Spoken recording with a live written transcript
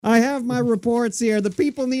I have my reports here. The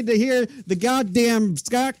people need to hear the goddamn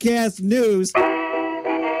Scottcast news.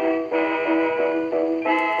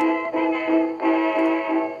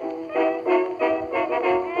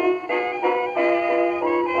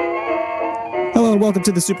 Hello and welcome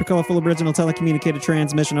to the super colorful original telecommunicated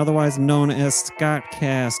transmission, otherwise known as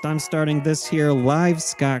Scottcast. I'm starting this here live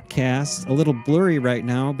Scottcast, a little blurry right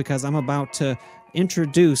now because I'm about to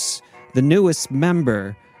introduce the newest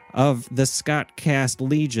member of the Scottcast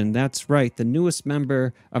Legion. That's right, the newest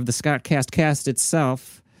member of the Scottcast cast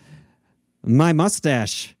itself, my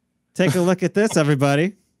mustache. Take a look at this,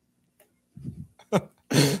 everybody.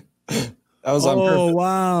 That was on purpose. Oh,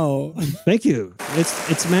 wow. Thank you.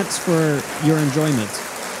 It's meant for your enjoyment.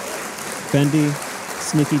 Bendy,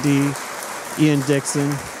 Sneaky D, Ian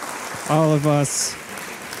Dixon, all of us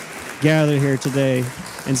gathered here today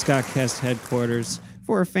in Scottcast headquarters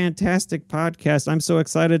for a fantastic podcast. I'm so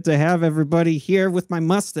excited to have everybody here with my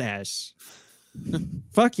mustache.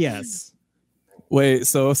 Fuck yes. Wait,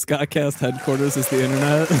 so Scottcast headquarters is the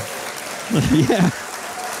internet? Yeah.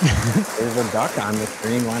 There's a duck on the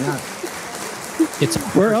screen. Why not? It's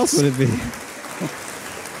where else would it be?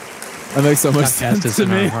 That makes so much sense to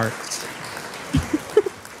me.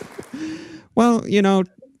 Well, you know,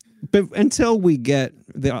 but until we get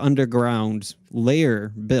the underground layer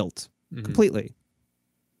built completely,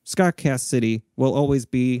 Scottcast City will always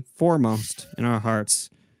be foremost in our hearts.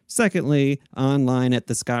 Secondly, online at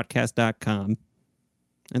thescottcast.com.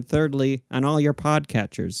 And thirdly, on all your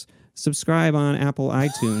podcatchers. Subscribe on Apple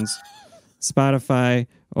iTunes, Spotify,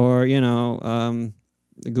 or, you know,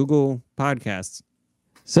 Google Podcasts.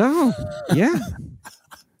 So, yeah.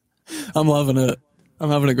 I'm loving it. I'm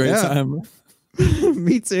having a great time.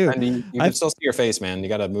 Me too. And you can still see your face, man. You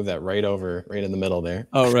got to move that right over, right in the middle there.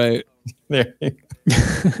 Oh, right. There.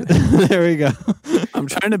 There we go. I'm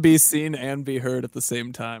trying to be seen and be heard at the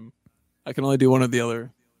same time. I can only do one or the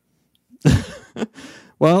other.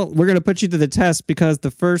 Well, we're going to put you to the test because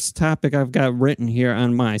the first topic I've got written here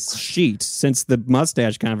on my sheet, since the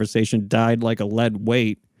mustache conversation died like a lead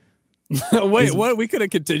weight. Wait, what? We could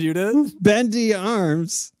have continued it. Bendy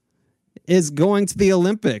Arms is going to the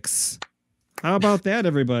Olympics. How about that,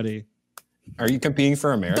 everybody? Are you competing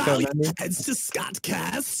for America? It's to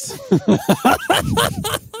Scottcast.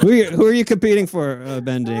 Who are you competing for,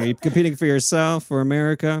 Bendy? Are you competing for yourself or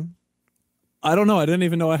America? I don't know. I didn't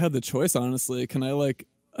even know I had the choice, honestly. Can I,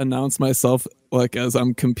 announce myself, as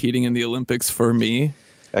I'm competing in the Olympics for me?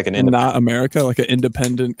 Like an and not America, like an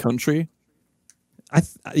independent country?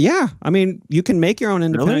 Yeah. I mean, you can make your own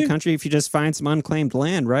independent country if you just find some unclaimed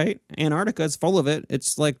land, right? Antarctica is full of it.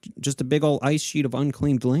 It's like just a big old ice sheet of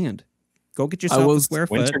unclaimed land. Go get yourself a square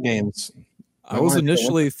foot. Winter Games. I was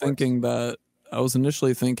initially thinking that I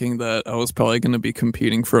was probably going to be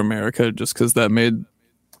competing for America just because that made,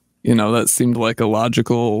 that seemed like a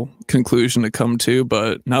logical conclusion to come to.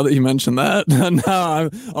 But now that you mention that, now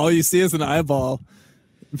all you see is an eyeball.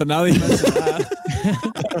 But now that you mention that,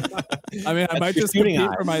 I mean, I might just compete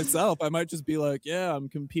for myself. I might just be like, yeah, I'm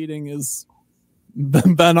competing as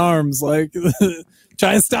Ben Arms. Try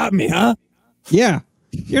and stop me, huh? Yeah.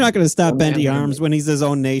 You're not going to stop Bendy Arms when he's his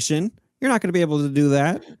own nation. You're not going to be able to do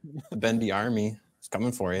that. The Bendy Army is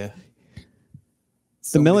coming for you.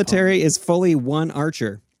 The military is fully one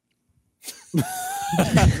archer.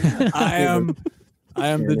 I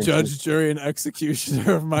am the judge, jury, and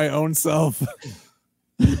executioner of my own self.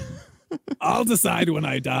 I'll decide when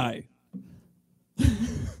I die.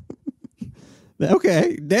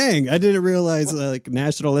 Okay, dang. I didn't realize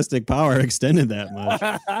nationalistic power extended that much.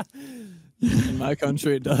 In my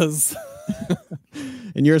country, it does.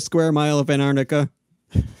 In your square mile of Antarctica,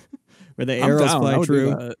 where the arrows fly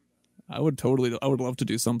true. I would love to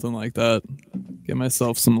do something like that. Get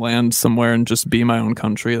myself some land somewhere and just be my own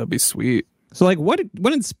country. That'd be sweet. So, what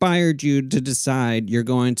inspired you to decide you're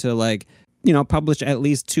going to, publish at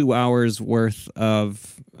least 2 hours worth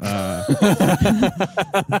of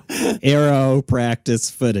arrow practice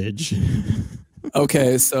footage?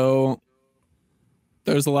 Okay, so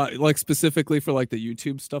there's a lot, specifically for the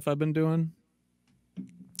YouTube stuff I've been doing.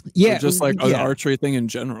 Yeah, or just the archery thing in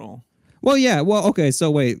general. Well, yeah. Well, okay. So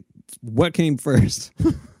wait, what came first?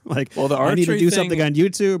 The archery I need to do thing, something on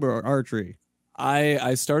YouTube or archery.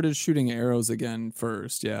 I started shooting arrows again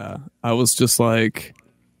first. Yeah, I was just I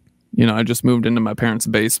just moved into my parents'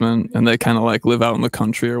 basement, and they kind of live out in the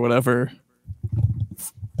country or whatever.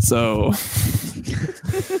 So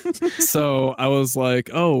I was like,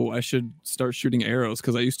 oh, I should start shooting arrows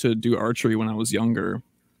because I used to do archery when I was younger.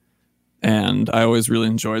 And I always really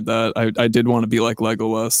enjoyed that. I did want to be like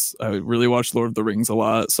Legolas. I really watched Lord of the Rings a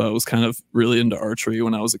lot. So I was kind of really into archery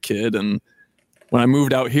when I was a kid. And when I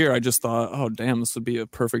moved out here, I just thought, oh damn, this would be a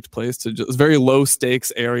perfect place to just very low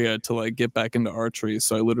stakes area to like get back into archery.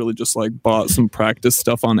 So I literally just like bought some practice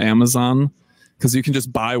stuff on Amazon, because you can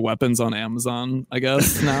just buy weapons on Amazon, I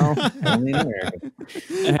guess now. and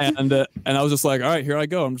I was just like, all right, here I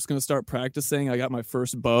go. I'm just gonna start practicing. I got my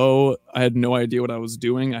first bow. I had no idea what I was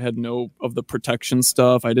doing. I had no of the protection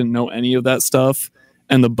stuff. I didn't know any of that stuff.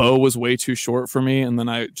 And the bow was way too short for me. And then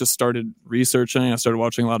I just started researching. I started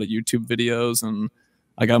watching a lot of YouTube videos, and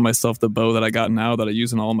I got myself the bow that I got now that I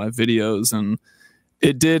use in all my videos. And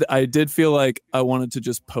I did feel like I wanted to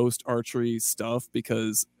just post archery stuff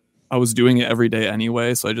because I was doing it every day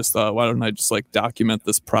anyway. So I just thought, why don't I just like document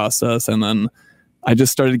this process? And then I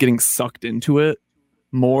just started getting sucked into it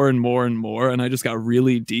more and more and more. And I just got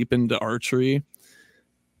really deep into archery.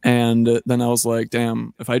 And then I was like,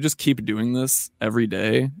 damn, if I just keep doing this every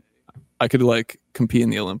day, I could like compete in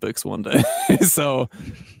the Olympics one day. So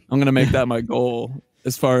I'm going to make that my goal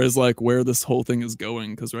as far as like where this whole thing is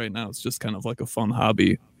going. Cause right now it's just kind of like a fun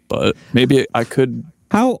hobby, but maybe I could.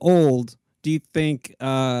 How old do you think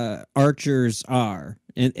archers are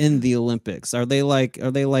in the Olympics? Are they like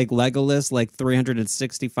Legolas, like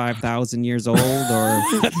 365,000 years old, or?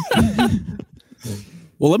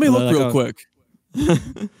 Well, let me look real quick.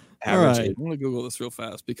 All right, I'm gonna Google this real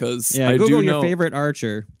fast because I Google do know your favorite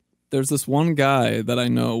archer. There's this one guy that I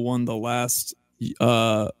know won the last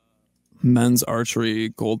men's archery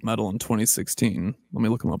gold medal in 2016. Let me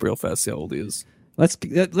look him up real fast. See how old he is. Let's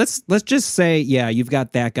just say, yeah, you've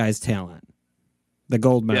got that guy's talent, the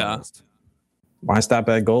gold medalist. Yeah. Why stop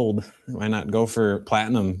at gold? Why not go for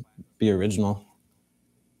platinum? Be original.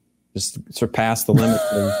 Just surpass the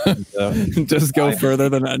limit. Just go further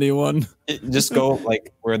than anyone. Just go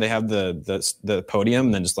like where they have the podium,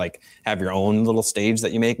 and then just like have your own little stage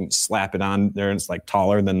that you make and slap it on there, and it's like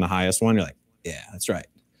taller than the highest one. You're like, yeah, that's right.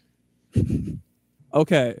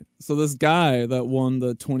 Okay, so this guy that won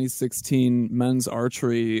the 2016 men's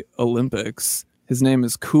archery Olympics, his name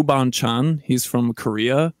is Kuban Chan. He's from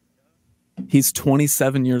Korea. He's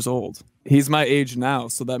 27 years old. He's my age now,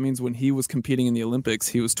 so that means when he was competing in the Olympics,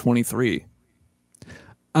 he was 23.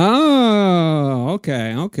 Oh,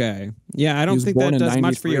 okay. Yeah, I don't think that does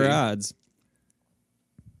much for your odds.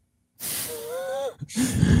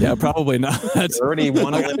 Yeah, probably not. Already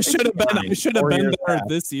won. I should have been there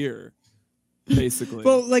this year, basically.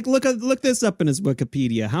 Well, like look this up in his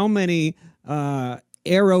Wikipedia. How many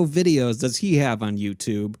arrow videos does he have on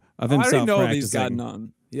YouTube of himself? I already know practicing? he's got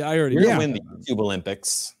none. Yeah, I already. You're gonna win the YouTube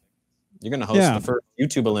Olympics. You're going to host the first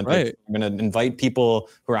YouTube Olympics. Right. You're going to invite people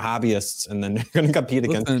who are hobbyists, and then you're going to compete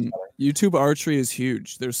against each other. YouTube archery is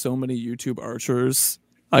huge. There's so many YouTube archers.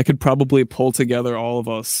 I could probably pull together all of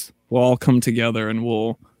us. We'll all come together and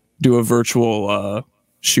we'll do a virtual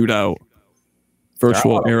shootout,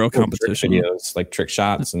 virtual arrow competition. Videos like trick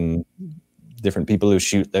shots and different people who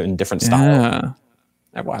shoot in different styles.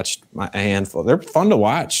 I watched a handful. They're fun to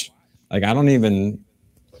watch. Like I don't even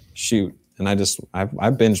shoot. And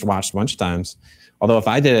I've binge watched a bunch of times. Although if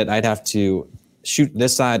I did it, I'd have to shoot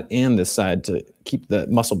this side and this side to keep the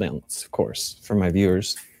muscle balance, of course, for my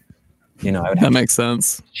viewers. You know, that makes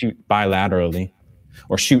sense. Shoot bilaterally,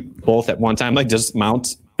 or shoot both at one time. Like just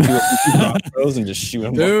mount two crossbows and just shoot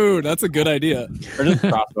them. Dude, that's a good idea. Or just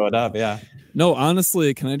crossbow it up, yeah. No,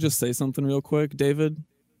 honestly, can I just say something real quick, David?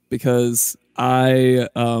 Because I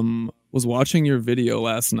was watching your video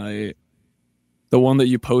last night. The one that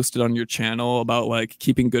you posted on your channel about like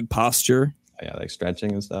keeping good posture. Yeah, like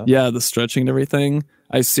stretching and stuff. Yeah, the stretching and everything.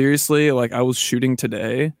 I seriously, like I was shooting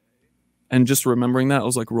today and just remembering that, I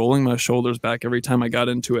was like rolling my shoulders back every time I got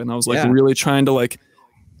into it. And I was like really trying to like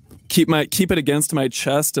keep it against my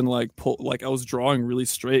chest and like pull, like I was drawing really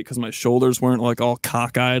straight because my shoulders weren't like all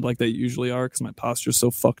cockeyed like they usually are because my posture's so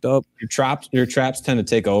fucked up. Your traps tend to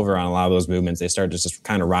take over on a lot of those movements. They start to just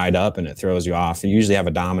kind of ride up and it throws you off. You usually have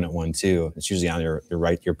a dominant one too. It's usually on your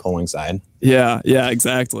right, your pulling side. Yeah,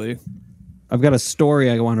 exactly. I've got a story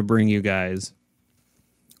I want to bring you guys.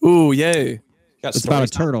 Ooh, yay. It's about a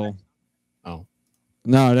turtle. Oh.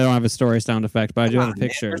 No, they don't have a story sound effect, but I do have a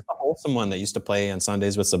picture. There's the wholesome one that used to play on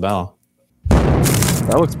Sundays with Sabelle.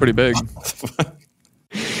 That looks pretty big.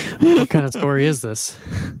 What kind of story is this?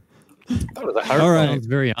 That was a hard All right. Sounds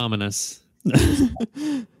very ominous.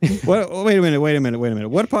 Wait a minute.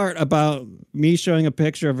 What part about me showing a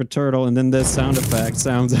picture of a turtle and then this sound effect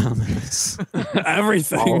sounds ominous?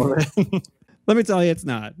 Everything. Let me tell you, it's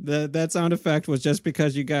not. That sound effect was just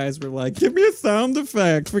because you guys were like, give me a sound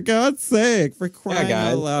effect, for God's sake, for crying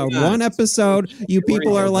out loud. One episode, you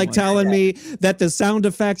people are like telling me that the sound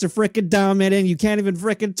effects are freaking dominating. You can't even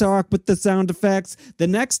freaking talk with the sound effects. The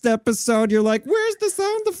next episode, you're like, where's the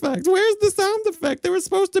sound effect? Where's the sound effect? There was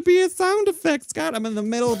supposed to be a sound effect, Scott. I'm in the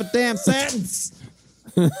middle of a damn sentence.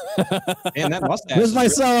 And that mustache. Where's my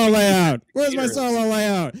solo layout? Where's my solo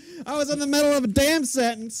layout? I was in the middle of a damn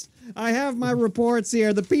sentence. I have my reports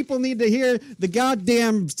here. The people need to hear the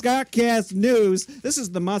goddamn Scottcast news. This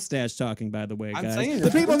is the mustache talking, by the way, guys.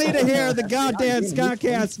 The people need to hear the goddamn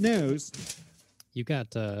Scottcast news. You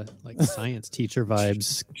got like science teacher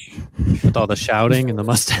vibes with all the shouting and the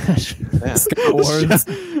mustache. Yeah.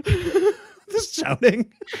 The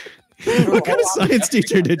shouting. What kind of science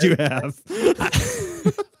teacher did you have?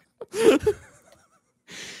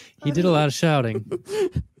 He did a lot of shouting.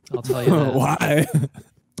 I'll tell you that. Why?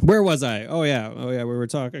 Where was I? Oh yeah. We were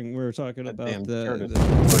talking about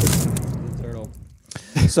the turtle.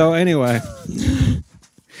 So anyway,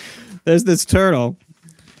 there's this turtle,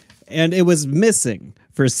 and it was missing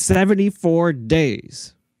for 74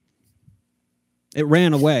 days. It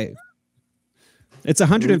ran away. It's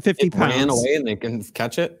 150 pounds. Ran away and they can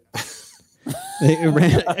catch it. It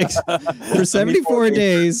ran for 74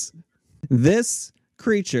 days. This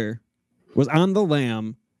creature was on the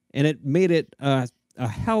lam, and it made it a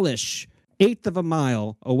hellish eighth of a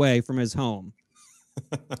mile away from his home.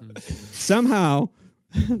 Somehow,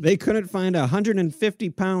 they couldn't find a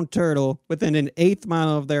 150-pound turtle within an eighth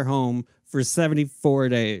mile of their home for 74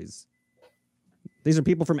 days. These are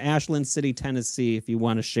people from Ashland City, Tennessee, if you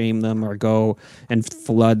want to shame them or go and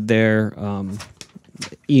flood their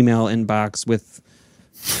email inbox with,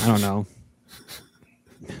 I don't know,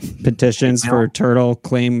 petitions for turtle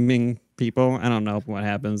claiming people. I don't know what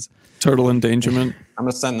happens. Turtle endangerment. I'm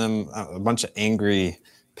going to send them a bunch of angry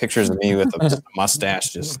pictures of me with a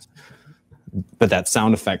mustache, just with that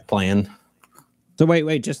sound effect playing. So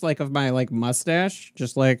wait, just like of my like mustache?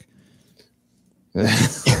 Just like...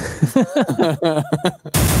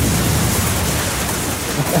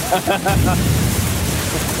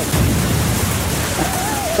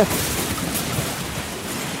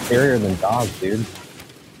 Scarier than dogs, dude.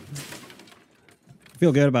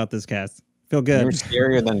 Feel good about this, Cass. Feel good. You're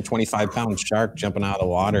scarier than a 25-pound shark jumping out of the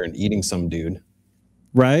water and eating some dude.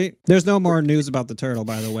 Right? There's no more news about the turtle,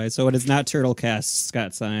 by the way, so it is not Turtle Cast,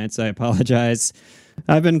 Scott Science. I apologize.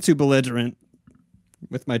 I've been too belligerent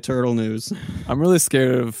with my turtle news. I'm really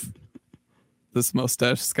scared of this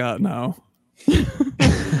mustache Scott now.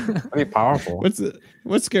 Pretty powerful.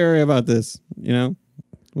 What's scary about this? You know?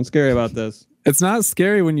 What's scary about this? It's not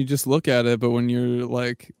scary when you just look at it, but when you're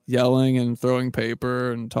like yelling and throwing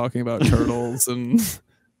paper and talking about turtles and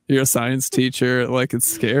you're a science teacher, like it's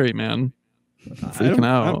scary, man. Freaking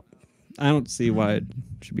out. I don't see why it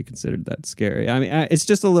should be considered that scary. I mean, it's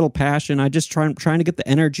just a little passion. I just trying to get the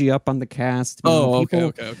energy up on the cast.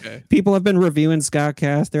 Okay. People have been reviewing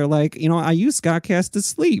Scottcast. They're like, I use Scottcast to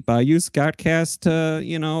sleep. I use Scottcast to,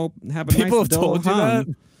 have a people nice have told you that?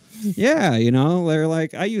 Yeah, they're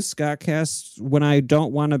like, I use Scottcast when I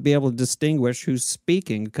don't want to be able to distinguish who's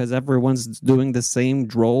speaking because everyone's doing the same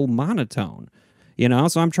droll monotone.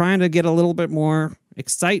 So I'm trying to get a little bit more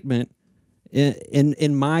excitement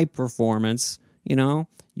in my performance. You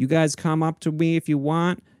guys come up to me if you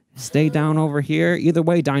want. Stay down over here. Either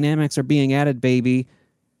way, dynamics are being added, baby.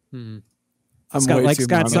 Like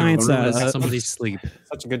Scott Science says. Somebody's sleep.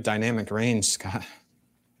 Such a good dynamic range, Scott.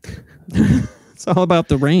 It's all about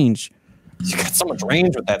the range. You got so much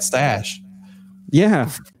range with that stash. Yeah.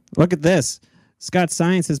 Look at this. Scott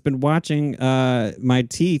Science has been watching my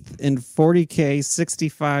teeth in 40K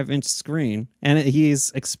 65-inch screen, and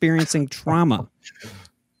he's experiencing trauma.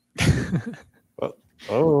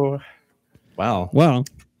 Oh, wow. Well,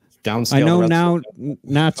 downscale. I know now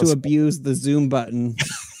not to abuse the zoom button.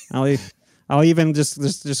 I'll even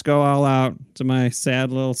just go all out to my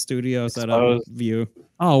sad little studio setup view.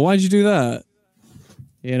 Oh, why'd you do that?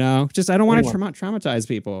 Just I don't want to traumatize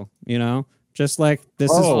people. Just like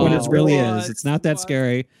this is what it really is. It's not that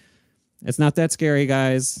scary. It's not that scary,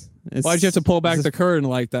 guys. Why'd you have to pull back the curtain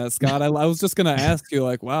like that, Scott? I was just gonna ask you,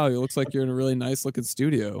 like, wow, it looks like you're in a really nice looking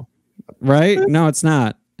studio. Right? No, it's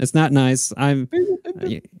not. It's not nice. I'm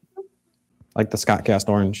like the Scottcast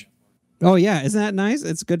Orange. Oh yeah, isn't that nice?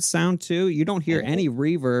 It's good sound too. You don't hear any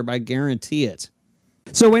reverb, I guarantee it.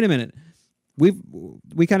 So wait a minute.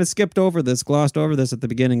 We kind of skipped over this, glossed over this at the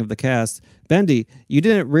beginning of the cast. Bendy, you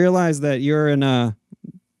didn't realize that you're in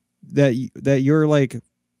that you're like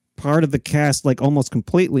part of the cast like almost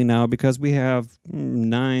completely now because we have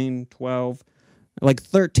 9, 12, like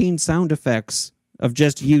 13 sound effects of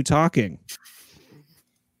just you talking.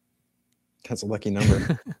 That's a lucky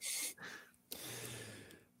number.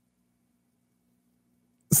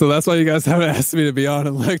 So that's why you guys haven't asked me to be on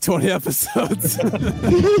in like 20 episodes.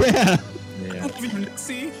 Yeah.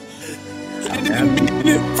 See? I didn't mean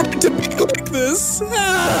it for it to be like this.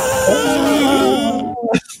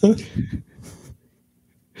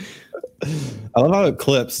 I love how it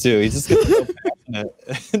clips too. He just gets so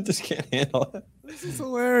passionate. Just can't handle it. This is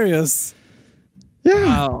hilarious. Yeah.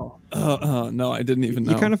 Wow. Oh, no, I didn't even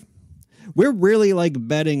know. We're really like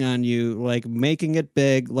betting on you, like making it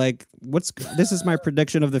big. Like, this is my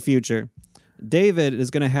prediction of the future. David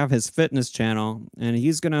is going to have his fitness channel, and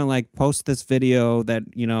he's going to like post this video that,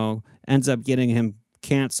 you know, ends up getting him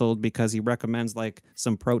canceled because he recommends like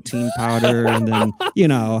some protein powder, and then you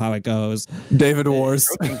know how it goes. David Wars.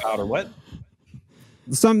 Protein powder, what?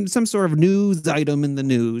 Some sort of news item in the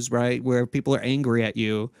news, right, where people are angry at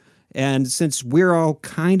you. And since we're all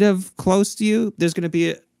kind of close to you, there's going to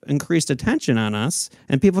be increased attention on us,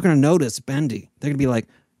 and people are going to notice Bendy. They're going to be like,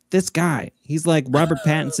 this guy, he's like Robert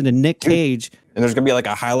Pattinson and Nick Cage. And there's going to be like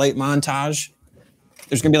a highlight montage.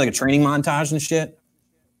 There's going to be like a training montage and shit.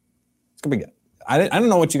 It's going to be good. I don't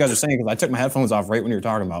know what you guys are saying because I took my headphones off right when you were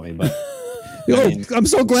talking about me, but I'm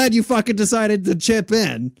so glad you fucking decided to chip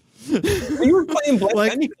in. You were playing Blake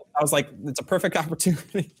like, Bendy. I was like, it's a perfect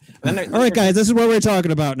opportunity. All right, guys, this is what we're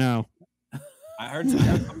talking about now. I heard you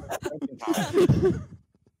guys talking about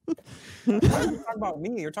Why are you talking about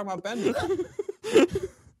me? You're talking about Bendy.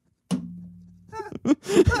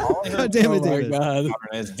 God damn it, David. God.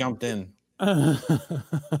 Has jumped in.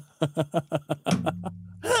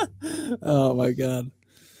 Oh my God.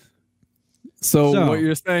 So what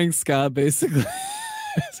you're saying, Scott, basically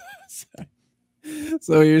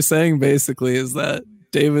so what you're saying basically is that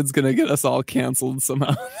David's gonna get us all canceled somehow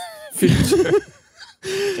in the future.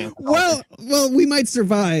 well, we might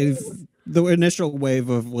survive the initial wave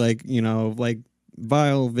of like, you know, like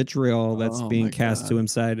vile vitriol that's being cast to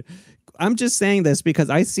his side. I'm just saying this because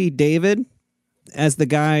I see David as the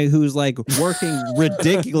guy who's like working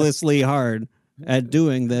ridiculously hard at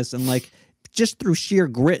doing this, and like just through sheer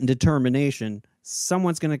grit and determination,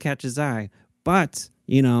 someone's going to catch his eye. But,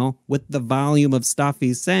 you know, with the volume of stuff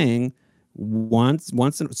he's saying, once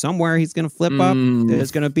somewhere he's going to flip up.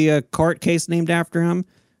 There's going to be a court case named after him.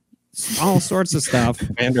 All sorts of stuff.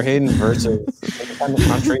 Vander Hayden versus the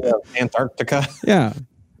country of Antarctica. Yeah.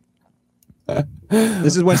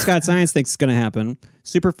 This is what Scott Science thinks is going to happen.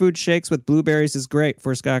 Superfood shakes with blueberries is great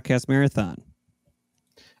for a Scott Cast marathon.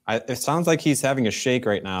 It sounds like he's having a shake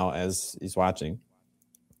right now as he's watching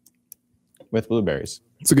with blueberries.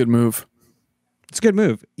 It's a good move. It's a good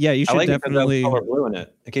move. Yeah, you should definitely. Color blue in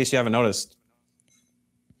it, in case you haven't noticed.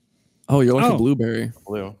 Oh, you like a blueberry?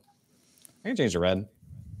 Blue. I can change to red.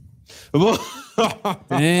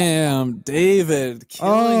 Damn, David.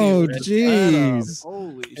 Oh, jeez.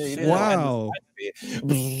 Holy shit. Wow.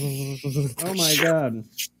 Oh, my God.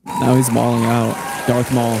 Now he's mauling out.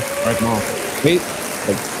 Darth Maul. Wait.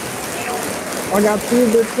 I got two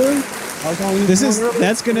bitches.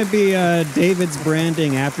 That's going to be David's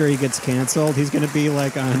branding after he gets canceled. He's going to be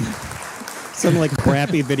like on some like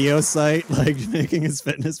crappy video site, like making his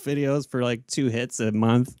fitness videos for like 2 hits a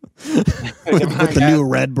month with the new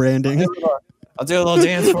red branding. I'll do a little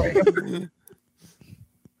dance for you.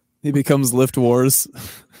 He becomes Lift Wars.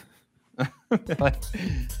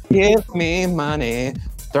 Give me money.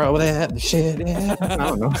 Throw that shit in. I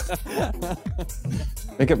don't know.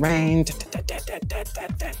 Make it rain.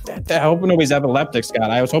 I hope nobody's epileptic,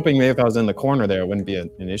 Scott. I was hoping maybe if I was in the corner there, it wouldn't be an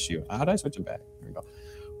issue. How did I switch it back? There we go.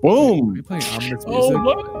 Boom. Are you playing ominous music?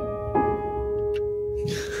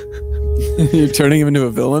 You're turning him into a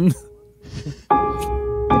villain?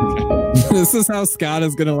 This is how Scott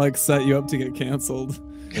is going to like set you up to get canceled.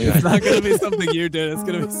 Yeah. It's not going to be something you did. It's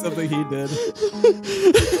going to be something he did.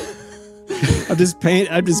 I'm just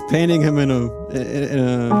painting him in a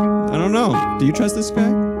I don't know. Do you trust this guy?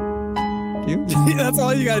 Do you? Yeah, that's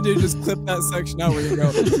all you gotta do. Just clip that section out where you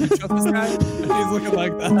go, do you trust this guy? He's looking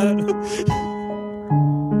like that.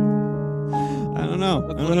 I don't know.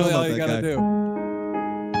 That's literally all you gotta do.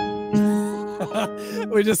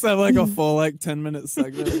 We just have like a full like 10-minute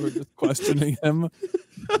segment. We're just questioning him.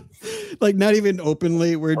 Like not even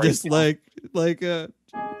openly. We're just like what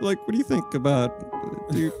do you think about?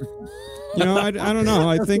 You know, I don't know.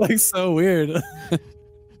 I think like so weird.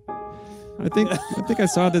 I think I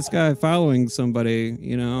saw this guy following somebody.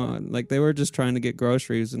 You know, like they were just trying to get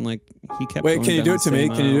groceries, and like he kept. Wait, can you do it to me?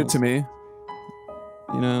 Can you do it to me?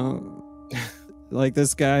 You know, like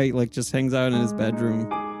this guy like just hangs out in his bedroom.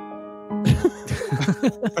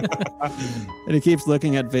 And he keeps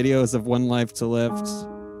looking at videos of One Life to Live.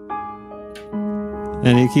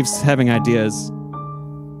 And he keeps having ideas.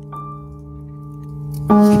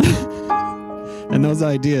 And those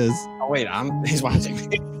ideas. Oh wait, he's watching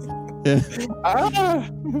me. Yeah. Ah!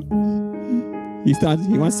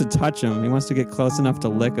 He wants to touch him. He wants to get close enough to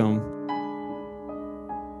lick him.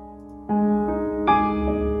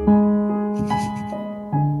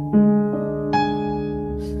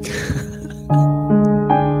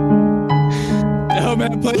 Oh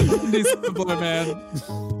man, play something simpler, man.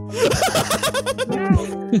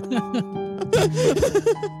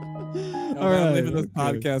 All right, I'm leaving this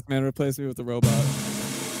podcast, man. Replace me with a robot.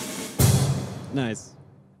 Nice.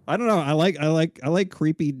 I don't know. I like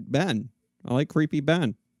creepy Ben. I like creepy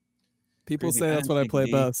Ben. People Creepy say that's Ben, what I play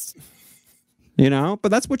TD. best. You know, but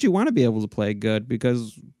that's what you want to be able to play good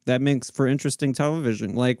because that makes for interesting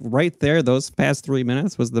television. Like right there, those past 3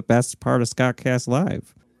 minutes was the best part of Scott Cast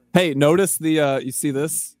Live. Hey, notice the you see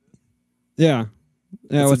this? Yeah.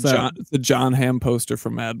 Yeah, what's that? It's a John Hamm poster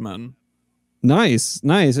from Mad Men. Nice.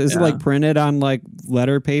 Is it like printed on like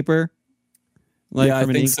letter paper? Like yeah, I from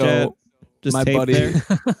an think inkjet? so. Just My tape buddy, there?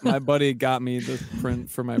 my buddy got me this print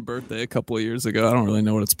for my birthday a couple of years ago. I don't really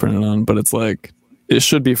know what it's printed on, but it's like it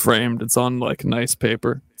should be framed. It's on like nice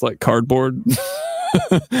paper. It's like cardboard.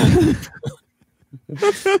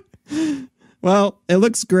 Well, it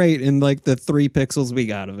looks great in like the 3 pixels we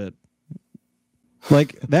got of it.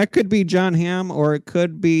 Like that could be John Hamm or it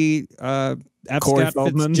could be F. Corey Scott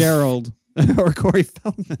Feldman. Fitzgerald or Corey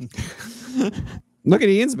Feldman. Look at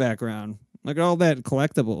Ian's background. Look at all that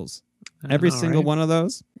collectibles. Every single one of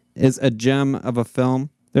those is a gem of a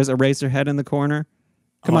film. There's a Eraserhead in the corner.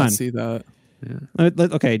 Come on. I see that. Yeah.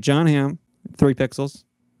 Okay, John Hamm, 3 pixels.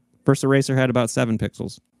 First Eraserhead, about 7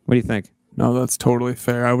 pixels. What do you think? No, that's totally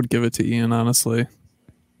fair. I would give it to Ian, honestly.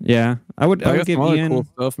 Yeah, I would got give some other Ian. cool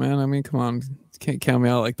stuff, man. I mean, come on, you can't count me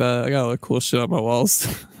out like that. I got all the cool shit on my walls.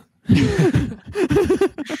 Look at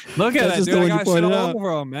That's it, just dude. the I one you got shit pointed all out.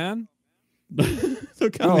 over 'em, man.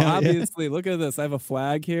 Look Oh, at obviously, look at this. I have a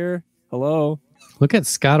flag here. Hello. Look at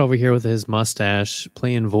Scott over here with his mustache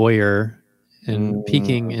playing voyeur and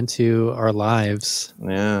peeking into our lives.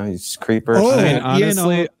 Yeah, he's creeper. Oh, I mean, Ian,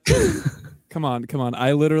 honestly, come on.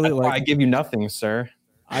 I literally That's why I like. give you nothing, sir.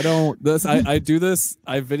 I don't. This. I do this.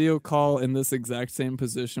 I video call in this exact same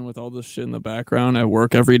position with all this shit in the background at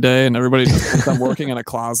work every day, and everybody just thinks I'm working in a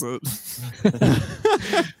closet.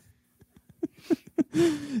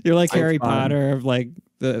 You're like Harry fun. Potter of like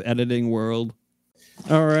the editing world.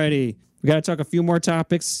 Alrighty. We got to talk a few more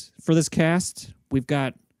topics for this cast. We've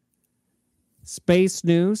got space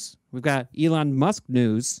news. We've got Elon Musk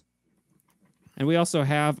news. And we also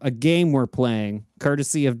have a game we're playing,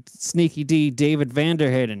 courtesy of Sneaky D David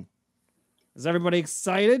Vanderhayden. Is everybody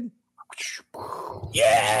excited?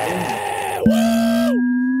 Yeah!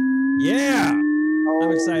 Woo! Yeah!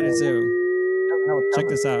 I'm excited too. Check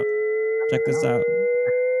this out.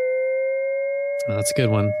 Oh, that's a good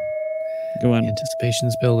one. Go on.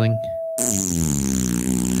 Anticipation's building.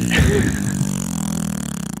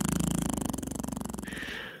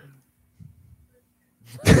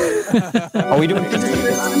 Are we doing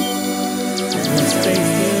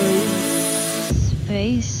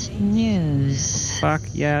Space news. Fuck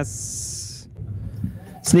yes.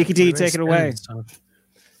 Sneaky D, take it away.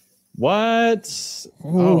 what?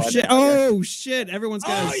 Oh, shit. Oh, shit. Everyone's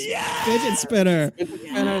got a fidget spinner.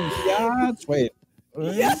 Yeah. Wait.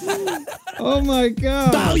 Oh, my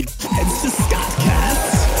God. It's the Scott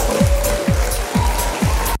Cast.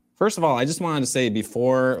 First of all, I just wanted to say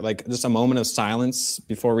before, like, just a moment of silence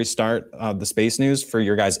before we start the space news for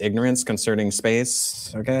your guys' ignorance concerning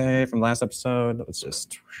space. Okay, from last episode, let's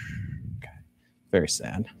just. Okay, very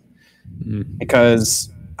sad because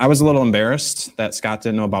I was a little embarrassed that Scott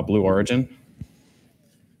didn't know about Blue Origin.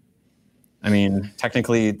 I mean,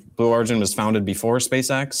 technically, Blue Origin was founded before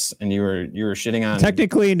SpaceX, and you were shitting on.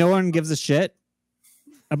 Technically, no one gives a shit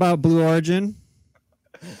about Blue Origin.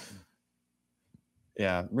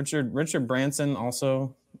 Yeah, Richard Branson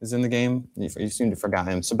also is in the game. You seem to forgot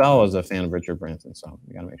him. Sabella is a fan of Richard Branson, so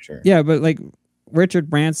we gotta make sure. Yeah, but like Richard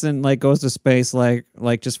Branson like goes to space like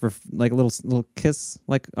just for like a little kiss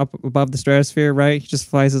like up above the stratosphere, right? He just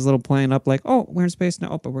flies his little plane up like, oh, we're in space now.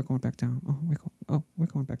 Oh, but we're going back down. We're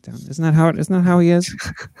going back down. Isn't that how he is?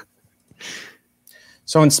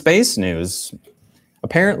 So in space news,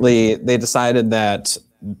 apparently they decided that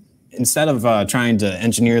instead of trying to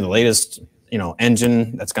engineer the latest,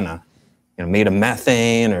 engine that's gonna, made of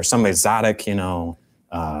methane or some exotic,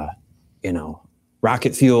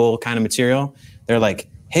 rocket fuel kind of material, they're like,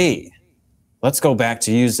 hey, let's go back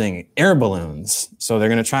to using air balloons. So they're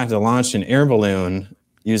going to try to launch an air balloon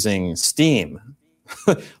using steam.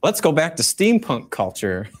 Let's go back to steampunk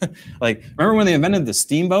culture. Like, remember when they invented the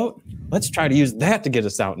steamboat? Let's try to use that to get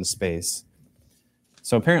us out in space.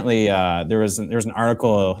 So apparently there was an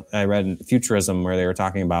article I read in Futurism where they were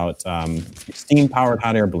talking about steam-powered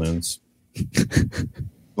hot air balloons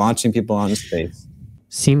launching people out in space.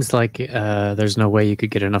 Seems like there's no way you could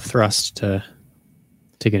get enough thrust to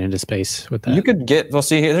get into space with that. You could get, well,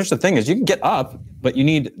 see, here's the thing is you can get up, but you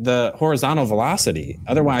need the horizontal velocity.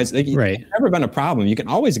 Otherwise, it's never been a problem. You can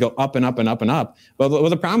always go up and up and up and up. But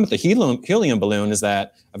the problem with the helium balloon is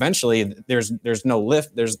that eventually there's no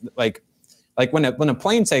lift. There's like when a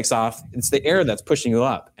plane takes off, it's the air that's pushing you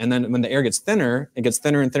up. And then when the air gets thinner, it gets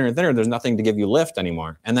thinner and thinner and thinner. There's nothing to give you lift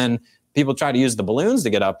anymore. And then people try to use the balloons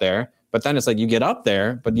to get up there, but then it's like you get up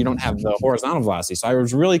there, but you don't have the horizontal velocity. So I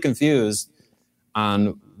was really confused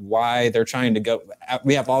on why they're trying to go.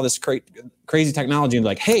 We have all this crazy technology and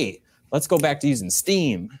like, hey, let's go back to using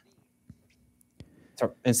steam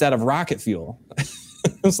instead of rocket fuel.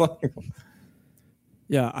 It's like,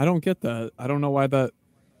 yeah, I don't get that. I don't know why that.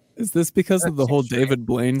 Is this because of the whole David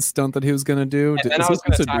Blaine stunt that he was going to do? Is he supposed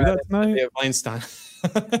to do that tonight? David Blaine stunt.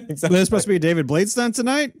 Exactly. There's supposed to be a David Blaine stunt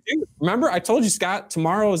tonight? Dude, remember, I told you, Scott,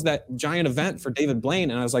 tomorrow is that giant event for David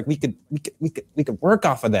Blaine, and I was like, we could work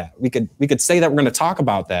off of that. We could say that we're going to talk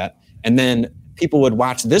about that, and then people would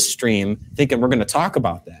watch this stream thinking we're going to talk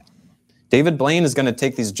about that. David Blaine is going to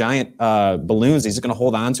take these giant balloons. He's going to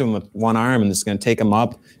hold on to them with one arm, and it's going to take him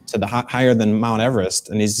up to the higher than Mount Everest,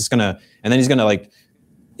 and he's going to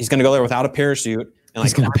go there without a parachute. And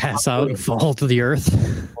he's going to pass out and fall to the earth.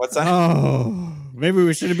 What's that? Oh, maybe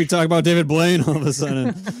we shouldn't be talking about David Blaine all of a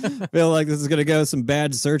sudden. Feel like this is going to go some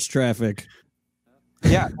bad search traffic.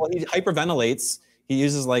 Yeah, well, he hyperventilates. He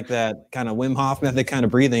uses like that kind of Wim Hof method kind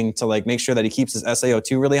of breathing to like make sure that he keeps his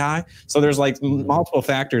SaO2 really high. So there's like multiple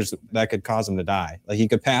factors that could cause him to die. Like he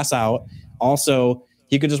could pass out. Also,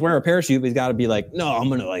 he could just wear a parachute, but he's got to be like, no, I'm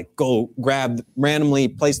going to like go randomly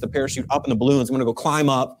place the parachute up in the balloons. I'm going to go climb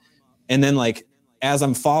up. And then like, as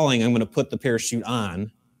I'm falling, I'm going to put the parachute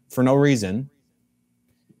on for no reason.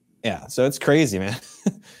 Yeah. So it's crazy, man.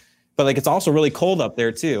 But like, it's also really cold up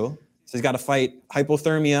there too. So he's got to fight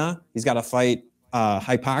hypothermia. He's got to fight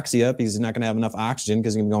hypoxia because he's not going to have enough oxygen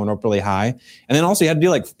because he's going up really high. And then also he had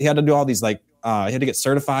to do all these like, he had to get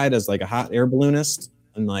certified as like a hot air balloonist.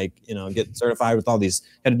 And like, get certified with all these,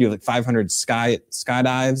 had to do like 500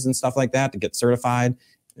 skydives and stuff like that to get certified.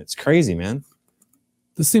 It's crazy, man.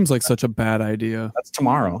 This seems like such a bad idea. That's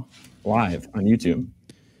tomorrow, live on YouTube.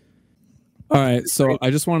 All right, so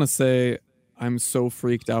I just want to say I'm so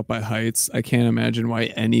freaked out by heights. I can't imagine why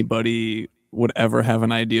anybody would ever have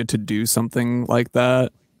an idea to do something like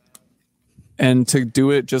that. And to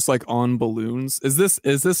do it just like on balloons. Is this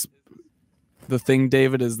the thing,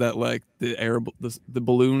 David, is that like the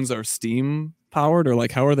balloons are steam powered, or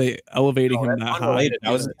like how are they elevating him that high?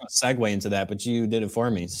 I was going to segue into that, but you did it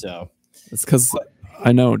for me. So it's because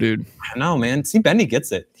I know, dude. I know, man. See, Benny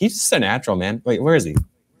gets it. He's just a natural, man. Wait, where is he?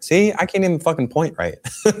 See, I can't even fucking point right.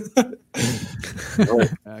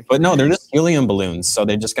 But no, they're just helium balloons, so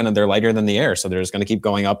they're lighter than the air, so they're just gonna keep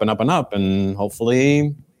going up and up and up, and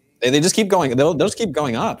hopefully they just keep going. They'll just keep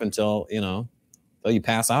going up until you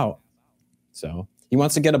pass out. So he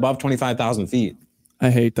wants to get above 25,000 feet. I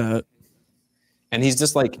hate that. And he's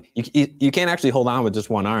just like, you can't actually hold on with just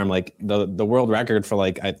one arm. Like the world record for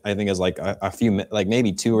like, I think is like a few, like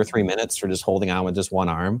maybe 2 or 3 minutes for just holding on with just one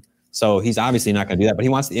arm. So he's obviously not going to do that, but he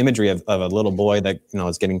wants the imagery of a little boy that,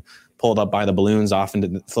 is getting pulled up by the balloons off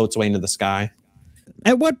and floats away into the sky.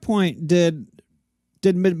 At what point did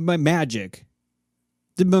magic?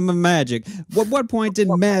 What point did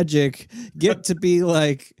magic get to be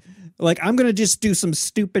like I'm gonna just do some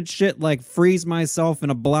stupid shit like freeze myself in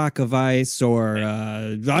a block of ice, or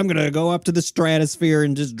I'm gonna go up to the stratosphere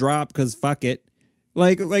and just drop because fuck it.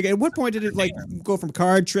 Like at what point did it like go from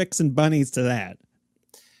card tricks and bunnies to that?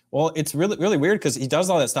 Well, it's really really weird because he does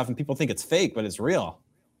all that stuff and people think it's fake, but it's real.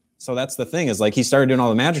 So that's the thing, is like he started doing all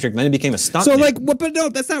the magic trick, and then he became a stunt. So like, but no,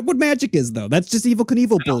 that's not what magic is though. That's just Evel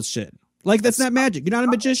Knievel bullshit. Like that's not magic. You're not a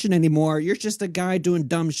magician anymore. You're just a guy doing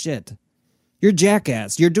dumb shit. You're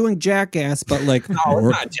Jackass. You're doing Jackass, but like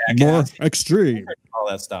more extreme. All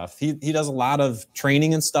that stuff. He does a lot of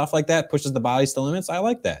training and stuff like that. Pushes the bodies to limits. I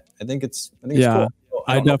like that. I think it's cool.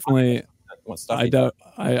 I definitely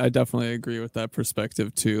agree with that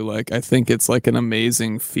perspective too. Like I think it's like an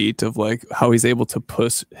amazing feat of like how he's able to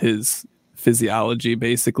push his physiology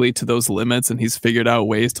basically to those limits, and he's figured out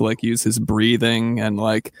ways to like use his breathing and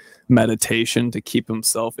like meditation to keep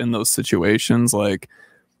himself in those situations. Like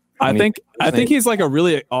I think he's like a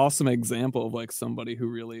really awesome example of like somebody who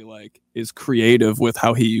really like is creative with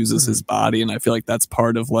how he uses his body, and I feel like that's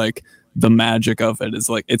part of like the magic of it. Is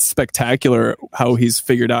like it's spectacular how he's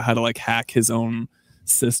figured out how to like hack his own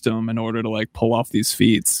system in order to like pull off these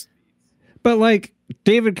feats. But like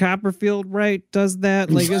David Copperfield, right, does that?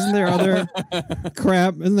 Like, isn't there other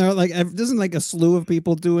crap? Isn't there like isn't like a slew of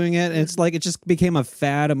people doing it? It's like it just became a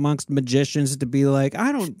fad amongst magicians to be like,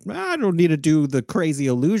 I don't need to do the crazy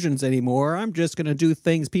illusions anymore. I'm just gonna do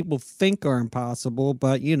things people think are impossible.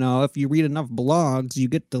 But you know, if you read enough blogs, you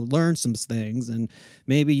get to learn some things, and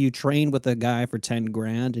maybe you train with a guy for 10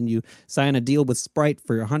 grand, and you sign a deal with Sprite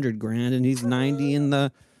for 100 grand, and he's 90 in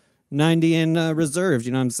reserves.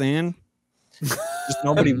 You know what I'm saying? Just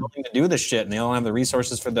nobody willing to do this shit, and they don't have the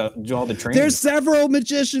resources for do all the training. There's several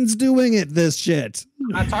magicians doing it. This shit. I'm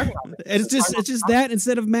not talking about it. It's just that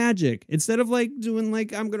instead of magic, instead of like doing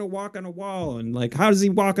like I'm gonna walk on a wall and like how does he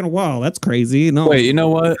walk on a wall? That's crazy. No, wait, you know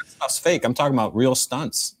what? That stuff's fake. I'm talking about real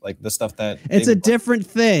stunts, like the stuff that it's a different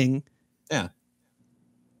thing. Yeah.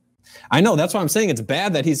 I know, that's why I'm saying it's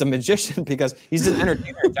bad that he's a magician, because he's an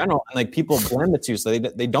entertainer in general, and like people blend the two, so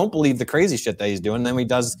they don't believe the crazy shit that he's doing. And then when he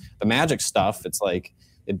does the magic stuff, it's like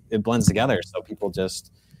it blends together. So people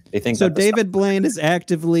they think. So David Blaine is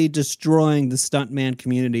actively destroying the stuntman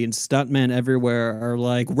community, and stuntmen everywhere are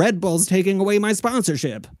like, Red Bull's taking away my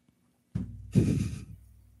sponsorship.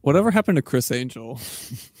 Whatever happened to Chris Angel?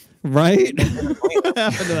 Right? What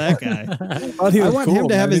happened to that guy? I want him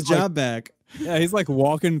to have his job back. Yeah, he's like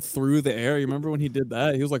walking through the air. You remember when he did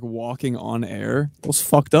that? He was like walking on air. It was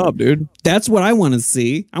fucked up, dude. That's what I want to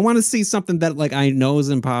see. I want to see something that like I know is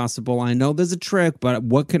impossible. I know there's a trick, but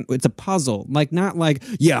it's a puzzle. Like not like,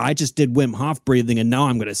 yeah, I just did Wim Hof breathing and now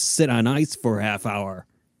I'm going to sit on ice for a half hour.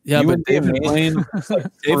 Yeah, but David Blaine,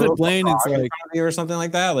 David Blaine is like or something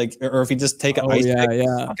like that. Like, or if he just take an ice pick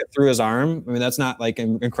and suck it through his arm. I mean, that's not like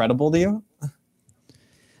incredible to you.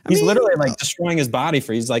 He's literally like destroying his body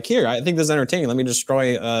he's like, here, I think this is entertaining. Let me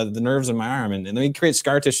destroy the nerves in my arm and let me create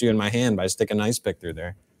scar tissue in my hand by sticking an ice pick through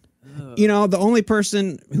there. You know, the only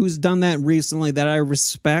person who's done that recently that I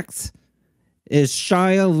respect is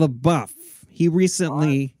Shia LaBeouf. He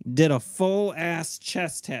recently did a full ass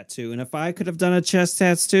chest tattoo. And if I could have done a chest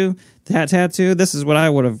tattoo, this is what I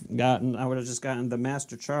would have gotten. I would have just gotten the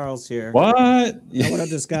Master Charles here. What? I would have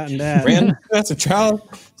just gotten that. Master Charles?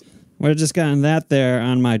 Would have just gotten that there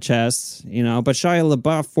on my chest, you know. But Shia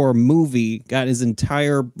LaBeouf for a movie got his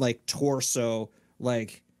entire like torso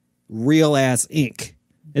like real ass ink.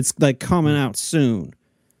 It's like coming out soon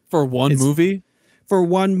for one movie. For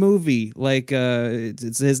one movie, like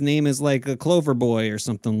his name is like a Clover Boy or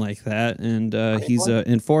something like that, and he's an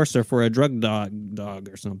enforcer for a drug dog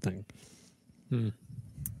or something.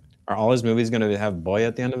 Are all his movies going to have boy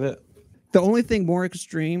at the end of it? The only thing more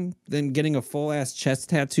extreme than getting a full ass chest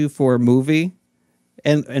tattoo for a movie,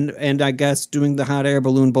 and I guess doing the hot air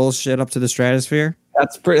balloon bullshit up to the stratosphere.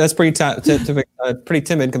 That's pretty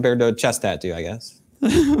timid compared to a chest tattoo, I guess.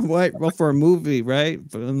 What? Well, for a movie, right?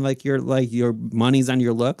 Like your money's on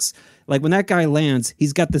your looks. Like when that guy lands,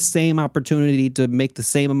 he's got the same opportunity to make the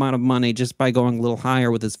same amount of money just by going a little higher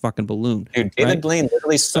with his fucking balloon. Dude, David Blaine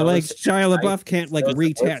literally. So like Shia LaBeouf can't like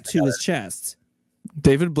re-tattoo his chest.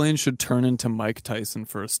 David Blaine should turn into Mike Tyson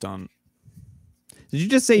for a stunt. Did you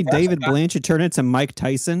just say David Blaine should turn into Mike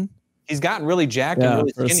Tyson? He's gotten really jacked and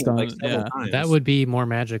really skinny like several times. That would be more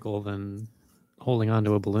magical than holding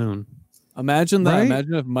onto a balloon. Imagine that. Right?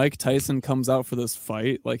 Imagine if Mike Tyson comes out for this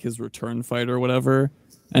fight, like his return fight or whatever,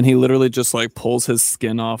 and he literally just like pulls his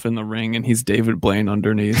skin off in the ring and he's David Blaine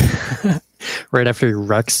underneath. Right after he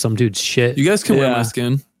wrecks some dude's shit. You guys can wear my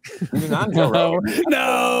skin. No.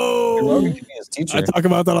 I talk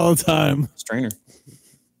about that all the time. Strainer.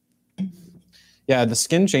 Yeah, the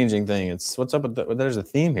skin changing thing. It's what's up with there's a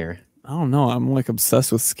theme here. I don't know. I'm like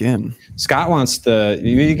obsessed with skin. Scott wants to.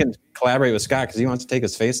 You can collaborate with Scott because he wants to take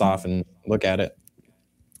his face off and look at it.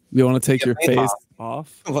 You want to take your face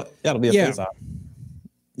off? Yeah, it'll be a face off.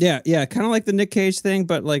 Yeah, kind of like the Nick Cage thing,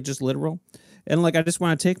 but like just literal. And like I just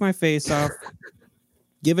want to take my face off,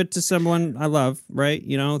 give it to someone I love, right?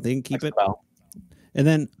 You know, they can keep it. And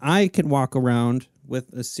then I can walk around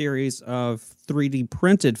with a series of 3D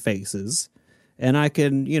printed faces, and I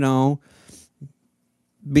can, you know,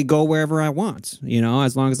 go wherever I want, you know,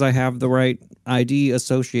 as long as I have the right ID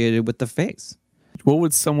associated with the face. What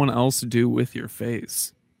would someone else do with your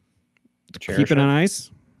face? Keep it on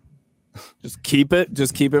ice? Just keep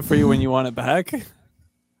it for you when you want it back?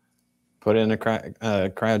 Put it in a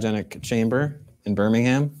cryogenic chamber in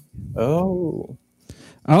Birmingham. Oh,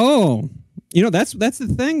 you know, that's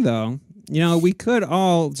the thing though. we could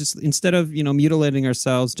all just, instead of, mutilating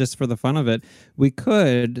ourselves just for the fun of it, we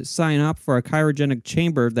could sign up for a cryogenic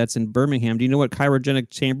chamber that's in Birmingham. Do you know what cryogenic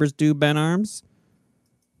chambers do, Ben Arms?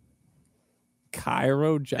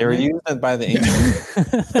 Cryogenic? They were used by the ancients.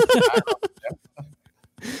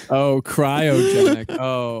 Oh, cryogenic.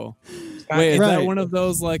 Oh. Wait, is Right. that one of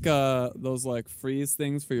those freeze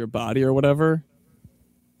things for your body or whatever?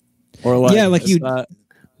 Or like like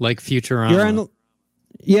Futurama. You're on a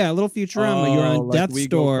little Futurama. You're on like death's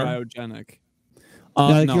door. Cryogenic.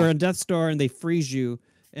 No. You're on death's door and they freeze you,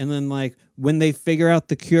 and then like when they figure out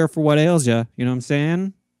the cure for what ails you, you know what I'm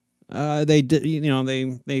saying? They get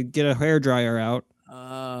a hairdryer out.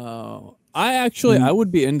 Oh, I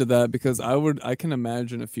would be into that because I can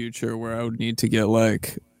imagine a future where I would need to get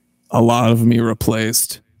like a lot of me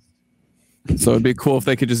replaced. So it'd be cool if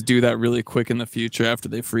they could just do that really quick in the future after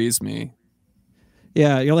they freeze me.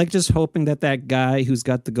 Yeah, you're like just hoping that guy who's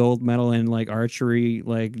got the gold medal in like archery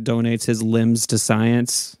like donates his limbs to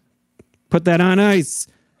science. Put that on ice.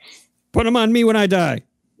 Put them on me when I die.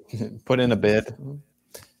 Put in a bid.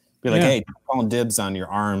 Be like, hey, calling dibs on your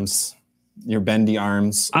arms, your bendy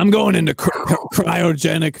arms. I'm going into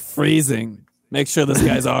cryogenic freezing. Make sure this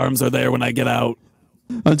guy's arms are there when I get out.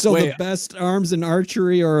 Until the best arms in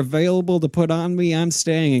archery are available to put on me, I'm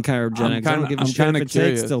staying in cryogenics. I don't give a shit if it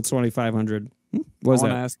takes till 2,500. I want to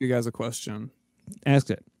ask you guys a question. Ask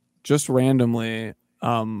it. Just randomly,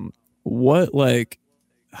 how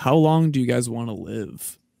long do you guys want to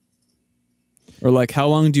live? Or like, how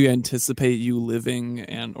long do you anticipate you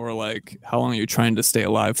living, or like, how long are you trying to stay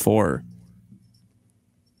alive for?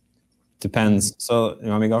 Depends. So, you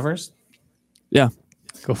want me to go first? Yeah.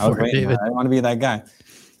 Go for it, David. I want to be that guy.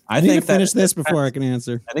 I think finish this before I can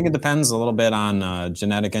answer. I think it depends a little bit on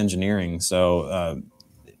genetic engineering. So,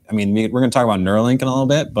 we're going to talk about Neuralink in a little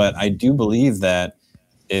bit, but I do believe that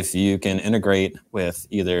if you can integrate with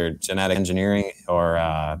either genetic engineering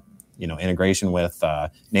or integration with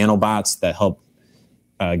nanobots that help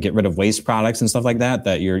get rid of waste products and stuff like that,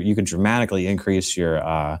 that you could dramatically increase your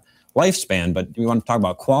lifespan. But we want to talk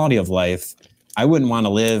about quality of life. I wouldn't want to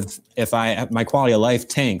live if my quality of life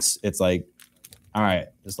tanks. It's like, all right,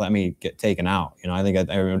 just let me get taken out. I think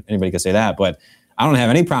anybody could say that, but I don't have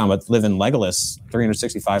any problem with living Legolas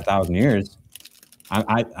 365,000 years.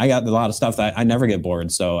 I got a lot of stuff that I never get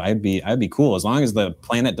bored, so I'd be cool as long as the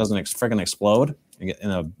planet doesn't freaking explode and get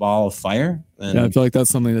in a ball of fire. Then I feel like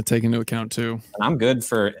that's something to take into account too. And I'm good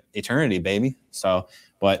for eternity, baby. So,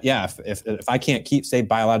 but yeah, if I can't stay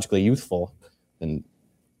biologically youthful, then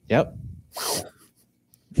yep.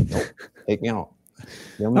 Take me out.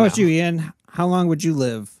 How about you, Ian? How long would you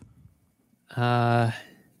live? How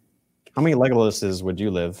many Legolases would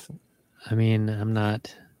you live? I mean, I'm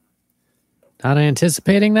not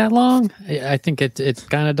anticipating that long. I think it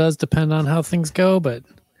kind of does depend on how things go, but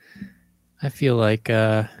I feel like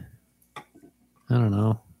I don't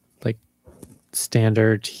know, like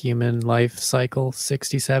standard human life cycle,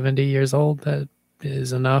 60, 70 years old, that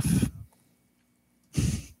is enough.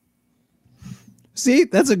 See,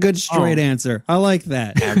 that's a good straight answer. I like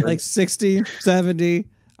that. Like 60, 70.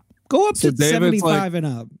 Go up to 75 and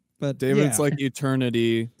up. But David's like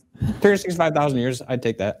eternity. 365,000 years, I'd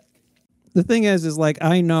take that. The thing is like,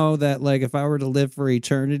 I know that like if I were to live for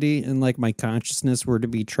eternity and like my consciousness were to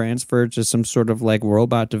be transferred to some sort of like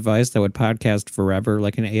robot device that would podcast forever,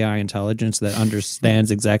 like an AI intelligence that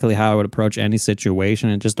understands exactly how I would approach any situation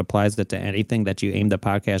and just applies it to anything that you aim the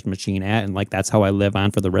podcast machine at. And like, that's how I live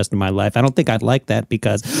on for the rest of my life. I don't think I'd like that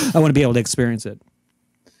because I want to be able to experience it.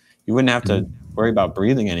 You wouldn't have to worry about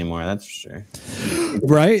breathing anymore. That's for sure.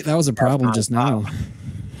 Right. That was a problem just now.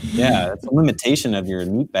 Yeah, it's a limitation of your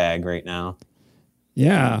meat bag right now.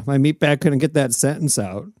 Yeah, my meat bag couldn't get that sentence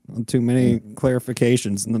out. Too many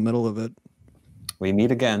clarifications in the middle of it. We meet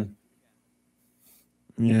again.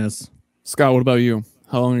 Yes. Scott, what about you?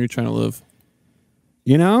 How long are you trying to live?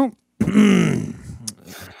 You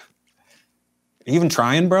even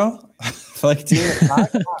trying, bro? Like, how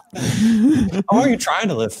long are you trying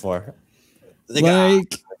to live for? Try.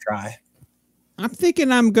 I'm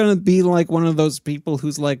thinking I'm going to be like one of those people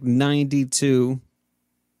who's like 92.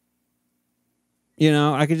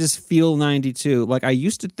 I could just feel 92. Like I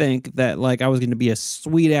used to think that like I was going to be a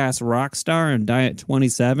sweet ass rock star and die at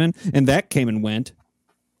 27. And that came and went.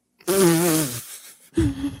 You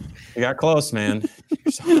got close, man.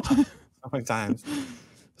 So many times.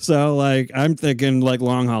 So like, I'm thinking like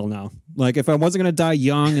long haul now. Like if I wasn't going to die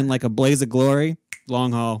young and like a blaze of glory,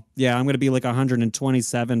 long haul. Yeah. I'm going to be like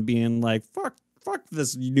 127 being like, fuck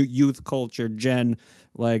this youth culture gen,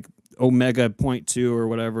 like Omega 0.2 or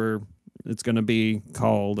whatever it's going to be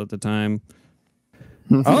called at the time.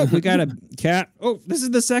 Oh, we got a cat. Oh, this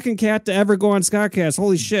is the second cat to ever go on Scottcast.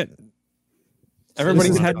 Holy shit.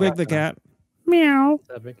 Everybody's Hedwig the cat. Meow.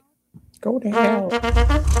 Go to hell.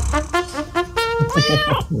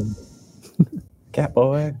 Cat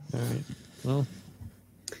boy. All right. Well,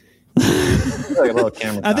 Like a little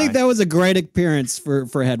camera I think guy. that was a great appearance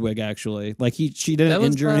for Hedwig, actually. Like she didn't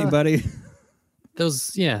injure anybody.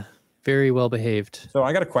 those, yeah, very well behaved. So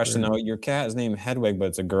I got a question though. Your cat is named Hedwig, but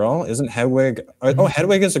it's a girl. Isn't Hedwig? Oh,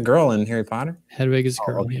 Hedwig is a girl in Harry Potter. Hedwig is a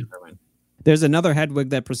girl. okay, Yeah. never mind. There's another Hedwig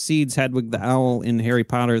that precedes Hedwig the owl in Harry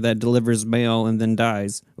Potter that delivers mail and then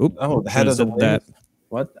dies. Oop, Oh, the head of the that.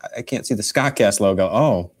 What? I can't see the Scottcast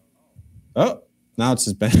logo. Oh, now it's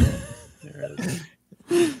his bed.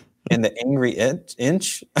 And the angry inch.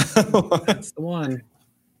 That's the one.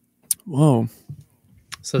 Whoa.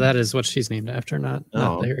 So that is what she's named after, not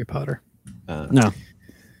Oh. the Harry Potter. No.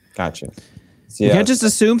 Gotcha. So, You yeah, can't just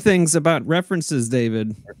assume things about references,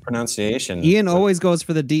 David. pronunciation. Ian always goes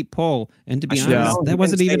for the deep pull. And to be I should honest, know. that He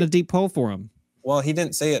wasn't didn't even say- a deep pull for him. Well, he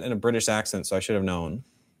didn't say it in a British accent, so I should have known.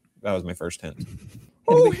 That was my first hint.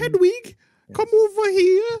 Oh, Hedwig, come over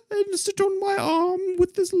here and sit on my arm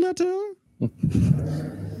with this letter.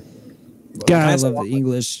 God, I love the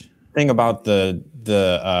English. Thing about the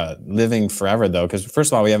living forever though, because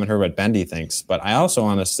first of all, we haven't heard what Bendy thinks, but I also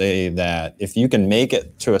want to say that if you can make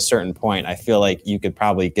it to a certain point, I feel like you could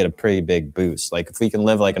probably get a pretty big boost. Like if we can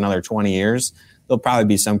live like another 20 years, there'll probably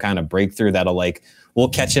be some kind of breakthrough that'll like we'll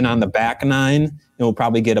catch it on the back nine and we'll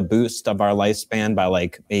probably get a boost of our lifespan by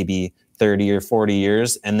like maybe 30 or 40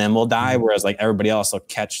 years, and then we'll die, whereas like everybody else will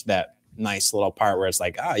catch that nice little part where it's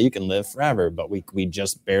like, you can live forever, but we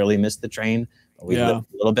just barely missed the train, but we live a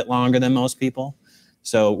little bit longer than most people.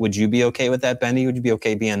 So would you be okay with that, Bendy? Would you be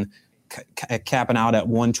okay being capping out at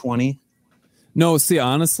 120? No, see,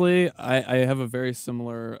 honestly, I have a very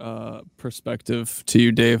similar perspective to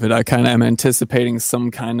you, David. I kind of am anticipating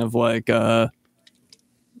some kind of like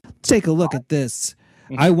Take a look at this.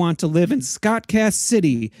 I want to live in Scottcast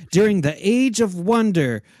City during the Age of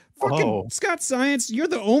Wonder. Fucking Scott Science, you're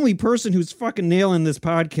the only person who's fucking nailing this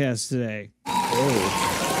podcast today. We're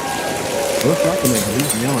fucking it.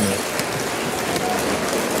 He's nailing it.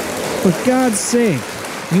 For God's sake,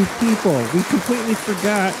 you people, we completely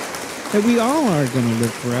forgot that we all are going to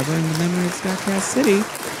live forever in the memory of Scottcast City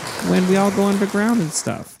when we all go underground and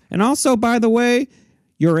stuff. And also, by the way,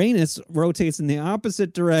 Uranus rotates in the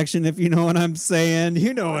opposite direction, if you know what I'm saying.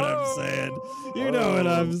 You know what I'm saying. You know what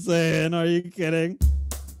I'm saying. Are you kidding?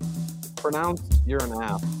 Pronounced you're an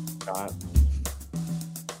ass, Scott.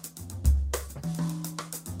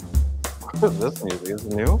 What is this music? Is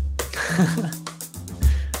it new?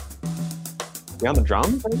 You on the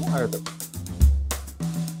drums? Or the...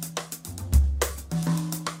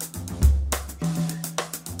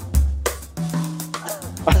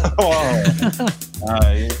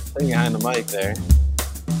 Whoa. You're sitting behind the mic there.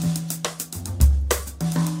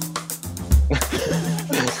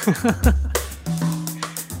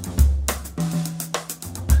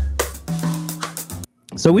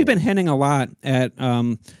 So we've been hinting a lot at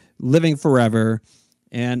living forever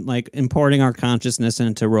and like importing our consciousness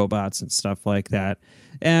into robots and stuff like that.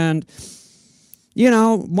 And, you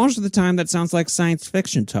know, most of the time that sounds like science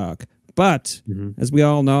fiction talk. But as we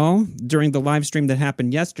all know, during the live stream that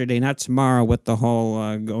happened yesterday, not tomorrow with the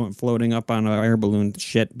whole floating up on an air balloon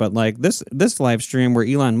shit, but like this live stream where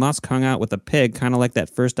Elon Musk hung out with a pig, kind of like that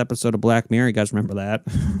first episode of Black Mirror. You guys remember that,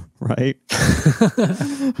 right?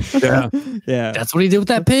 Yeah. That's what he did with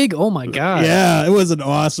that pig? Oh my God. Yeah, it was an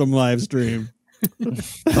awesome live stream.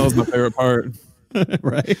 that was my favorite part.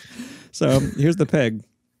 Right? So here's the pig.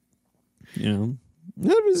 You know,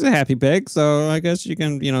 it was a happy pig, so I guess you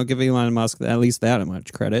can, you know, give Elon Musk at least that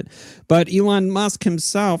much credit. But Elon Musk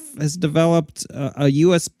himself has developed a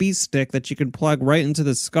USB stick that you can plug right into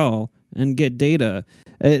the skull and get data.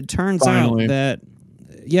 It turns out that,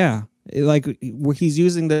 like he's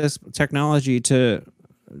using this technology to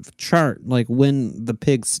chart like when the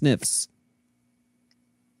pig sniffs.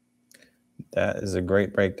 That is a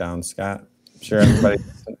great breakdown, Scott. I'm sure everybody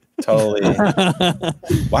totally.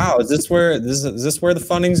 Wow, is this where the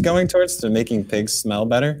funding's going towards, to making pigs smell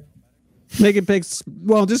better? Making pigs,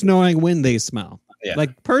 well, just knowing when they smell. Yeah.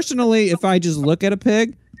 Like personally, if I just look at a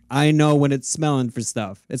pig, I know when it's smelling for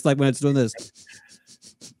stuff. It's like when it's doing this.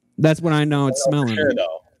 That's when I know it's smelling. Sure,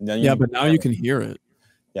 though. But now you can hear it.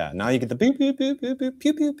 Yeah, now you get the beep beep beep beep beep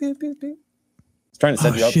beep beep beep beep beep. It's trying to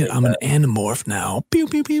set you up. Shit, I'm an animorph now. Pew,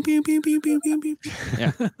 pew, pew, pew, pew, pew, pew, pew, pew.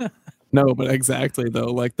 Yeah. No, but exactly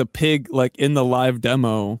though. Like the pig, like in the live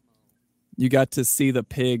demo, you got to see the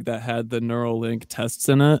pig that had the Neuralink tests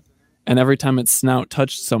in it, and every time its snout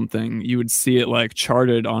touched something, you would see it like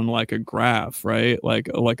charted on like a graph, right? Like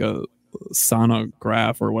a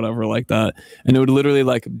sonograph or whatever like that, and it would literally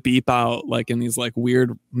like beep out like in these like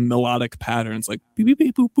weird melodic patterns, like beep beep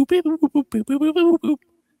beep boop boop beep boop boop beep boop boop boop boop,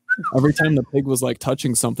 every time the pig was like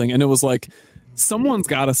touching something. And it was like, someone's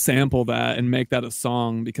got to sample that and make that a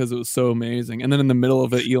song because it was so amazing. And then in the middle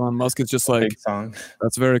of it, Elon Musk is just like, big song.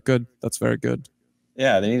 That's very good. That's very good.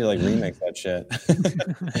 Yeah, they need to like remix that shit.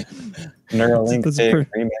 Neuralink pig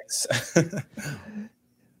remix.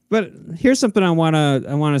 But here's something I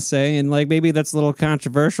wanna say, and like maybe that's a little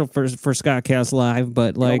controversial for Scott Cast Live,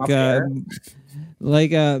 but like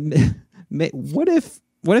what if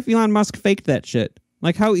Elon Musk faked that shit?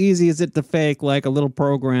 Like, how easy is it to fake like a little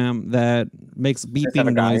program that makes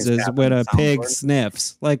beeping noises when a pig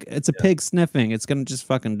sniffs? Like, it's a pig sniffing. It's gonna just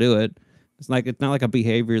fucking do it. It's not like a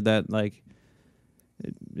behavior that like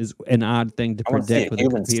is an odd thing to predict with a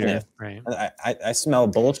computer. Sniff. Right. I smell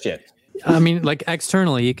bullshit. I mean, like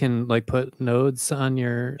externally, you can like put nodes on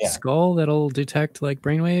your skull that'll detect like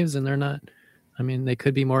brainwaves, and they're not. I mean, they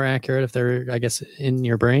could be more accurate if they're, I guess, in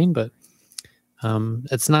your brain, but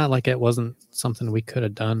it's not like it wasn't something we could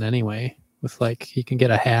have done anyway. With like, you can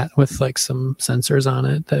get a hat with like some sensors on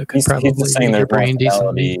it that could probably make your brain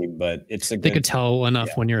decently. But it's they could tell enough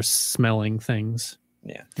when you're smelling things.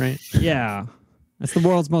 Yeah. Right. Yeah. That's the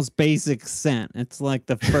world's most basic scent. It's like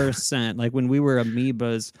the first scent. Like when we were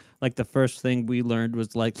amoebas, like the first thing we learned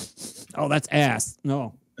was like, oh, that's ass.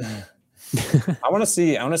 No. I want to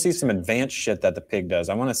see some advanced shit that the pig does.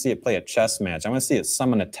 I want to see it play a chess match. I want to see it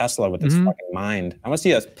summon a Tesla with its fucking mind. I want to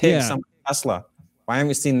see a pig summon a Tesla. Why haven't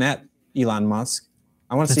we seen that, Elon Musk?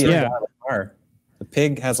 I want to see it drive a car. The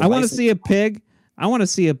pig has a I want to see a pig. I want to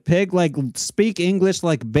see a pig like speak English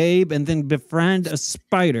like Babe and then befriend a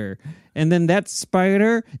spider. And then that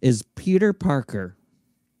spider is Peter Parker.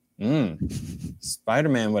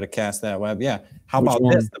 Spider-Man would have cast that web. Yeah. How about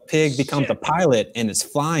this? The pig becomes a pilot and it's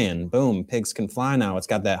flying. Boom. Pigs can fly now. It's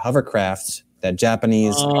got that hovercraft, that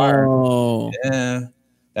Japanese car. Yeah.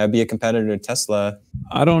 That would be a competitor to Tesla.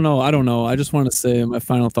 I don't know. I just want to say my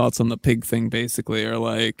final thoughts on the pig thing basically are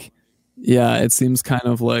like, yeah, it seems kind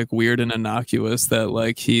of like weird and innocuous that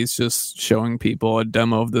like he's just showing people a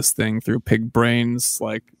demo of this thing through pig brains,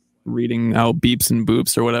 like reading out beeps and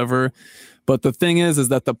boops or whatever. But the thing is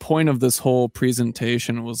that the point of this whole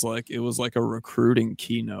presentation was like, it was like a recruiting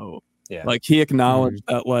keynote. Yeah. Like he acknowledged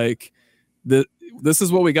that like this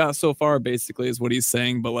is what we got so far, basically, is what he's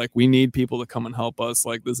saying. But like, we need people to come and help us.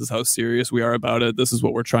 Like, this is how serious we are about it. This is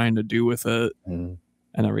what we're trying to do with it and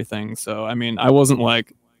everything. So, I mean, I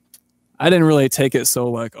didn't really take it so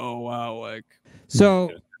like, oh, wow. Like,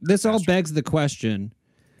 so this all begs the question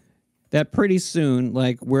that pretty soon,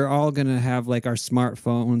 like, we're all going to have like our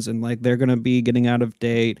smartphones and like they're going to be getting out of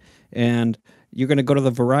date, and you're going to go to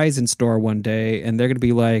the Verizon store one day and they're going to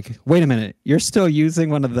be like, wait a minute, you're still using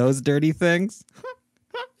one of those dirty things?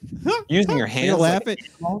 Using your hands? They're laughing.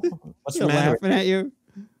 What's the matter? Laughing at you.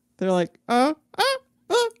 They're like,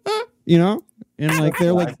 you know? And like,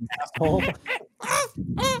 they're like,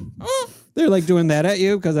 they're like doing that at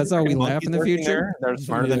you because that's how we laugh in the future. They're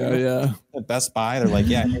smarter than you. Yeah. At Best Buy, they're like,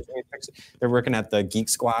 yeah, they're working at the Geek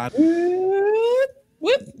Squad.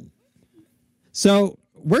 So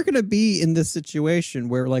we're going to be in this situation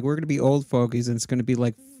where like we're going to be old fogies and it's going to be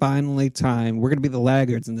like finally time. We're going to be the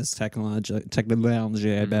laggards in this technology,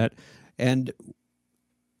 I bet. And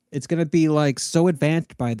it's going to be like so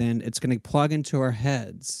advanced by then, it's going to plug into our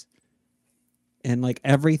heads. And like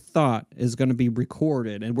every thought is going to be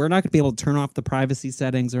recorded, and we're not going to be able to turn off the privacy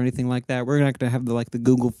settings or anything like that. We're not going to have the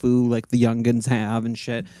Google foo like the youngins have and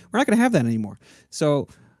shit. We're not going to have that anymore. So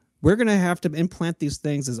we're going to have to implant these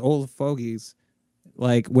things as old fogies,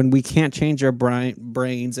 like when we can't change our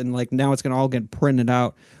brains, and like now it's going to all get printed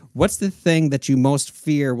out. What's the thing that you most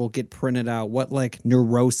fear will get printed out? What like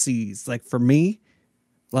neuroses? Like for me,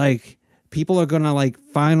 like people are going to like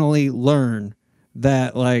finally learn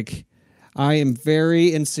that like I am very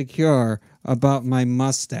insecure about my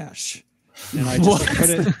mustache, and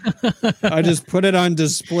I just put it on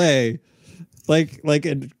display, like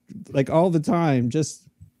all the time, just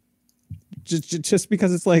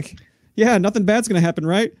because it's like, yeah, nothing bad's gonna happen,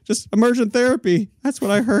 right? Just immersion therapy. That's what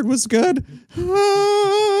I heard was good.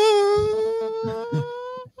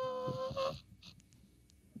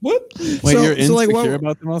 What? Wait, you're insecure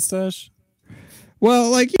about the mustache?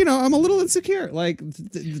 Well, like, you know, I'm a little insecure. Like,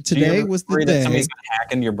 today was the day. That somebody's going to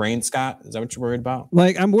hack into your brain, Scott? Is that what you're worried about?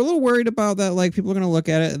 Like, I'm a little worried about that. Like, people are going to look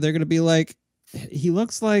at it. They're going to be like, they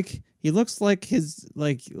look like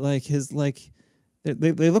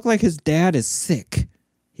his dad is sick.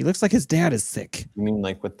 He He looks like his dad is sick. You mean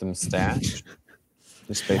like with the mustache?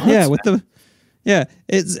 Yeah, with the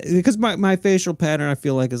it's because my facial pattern I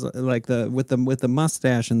feel like is like with the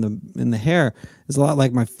mustache and the hair is a lot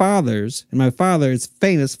like my father's, and my father is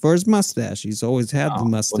famous for his mustache. He's always had the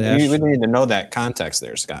mustache. Well, you would need to know that context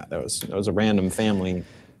there, Scott. That was a random family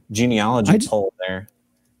genealogy poll there.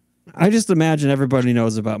 I just imagine everybody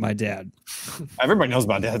knows about my dad. Everybody knows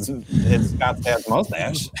about Scott's dad's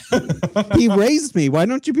mustache. He raised me. Why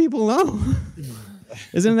don't you people know?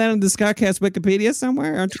 Isn't that in the Scottcast Wikipedia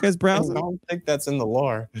somewhere? Aren't you guys browsing? I don't think that's in the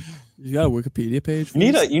lore. You got a Wikipedia page? You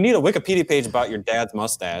need a Wikipedia page about your dad's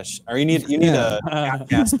mustache, or you need a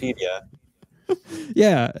Scottcastpedia.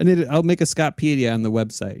 Yeah, I'll make a Scottpedia on the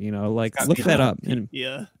website. Like look that up.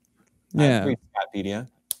 Yeah. Scottpedia.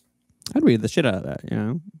 I'd read the shit out of that.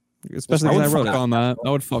 Especially because I wrote it. On that. I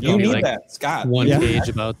would fuck You on need that. that, Scott. One page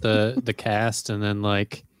about the cast, and then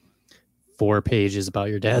like 4 pages about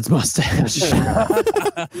your dad's mustache.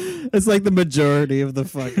 It's like the majority of the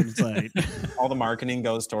fucking site. All the marketing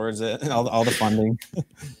goes towards it, all the funding.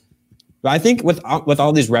 But I think with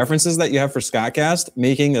all these references that you have for Scottcast,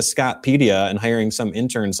 making a Scottpedia and hiring some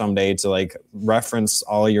intern someday to like reference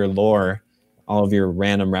all your lore, all of your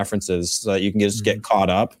random references, so that you can just get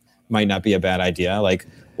caught up, might not be a bad idea. Like,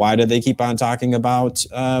 why do they keep on talking about?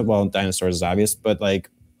 Well, dinosaurs is obvious, but like,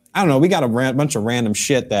 I don't know. We got a bunch of random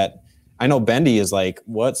shit that. I know Bendy is like,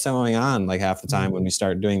 what's going on? Like half the time when we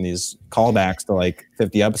start doing these callbacks to like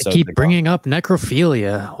 50 episodes. Keep bringing up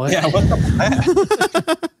necrophilia. What? Yeah, what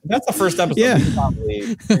the That's the first episode. Yeah. We can probably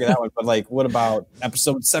figure that one. But like, what about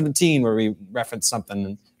episode 17 where we reference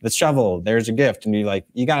something? The shovel, there's a gift. And you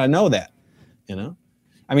got to know that, I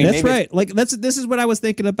mean, that's right. Like this is what I was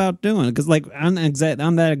thinking about doing. Because like on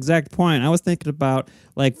that exact point, I was thinking about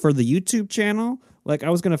like for the YouTube channel, like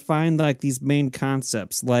I was gonna find like these main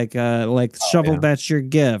concepts, like shovel, that's your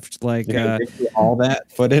gift, like all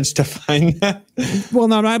that footage to find that. Well,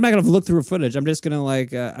 no, I'm not gonna look through footage. I'm just gonna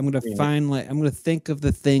I'm gonna think of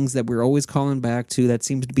the things that we're always calling back to that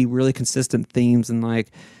seems to be really consistent themes, and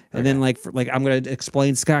and then I'm gonna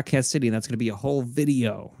explain Scottcast City, and that's gonna be a whole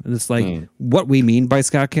video, and it's like what we mean by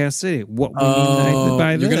Scottcast City, what we mean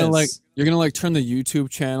by this. You're gonna turn the YouTube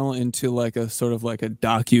channel into like a sort of like a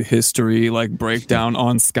docu-history breakdown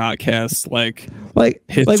on Scottcast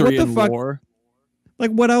history and lore.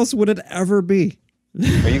 Like what else would it ever be?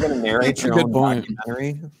 Are you gonna narrate your own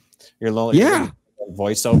documentary? Your little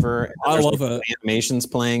voiceover. I love it. Animations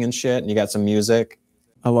playing and shit, and you got some music.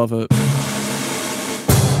 I love it.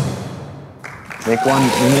 Make one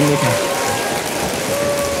and then make one.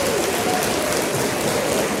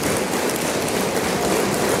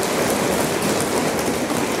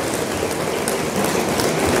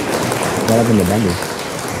 What happened to Bendy?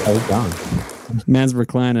 Oh, he's gone. Man's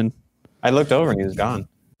reclining. I looked over and he was gone.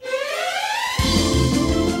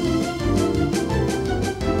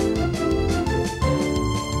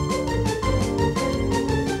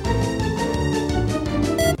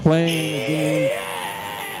 Playing a game.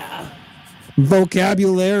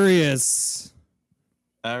 Vocabularious.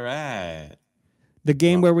 All right. The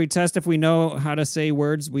game where we test if we know how to say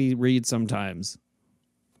words we read sometimes.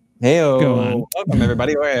 Hey-o. Go on. Welcome,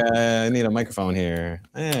 everybody. I need a microphone here.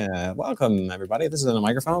 Yeah, welcome, everybody. This isn't a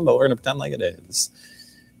microphone, but we're going to pretend like it is.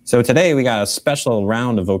 So today we got a special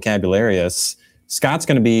round of Vocabularious. Scott's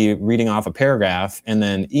going to be reading off a paragraph, and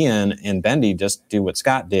then Ian and Bendy just do what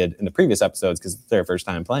Scott did in the previous episodes because it's their first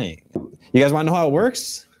time playing. You guys want to know how it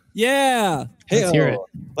works? Yeah. Hey, let's hear it.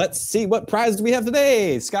 Let's see what prize do we have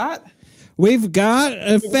today, Scott? We've got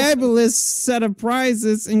a fabulous set of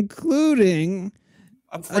prizes, including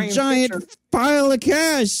a giant pile of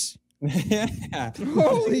cash. Yeah.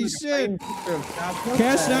 Holy shit.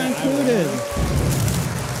 Cash not included.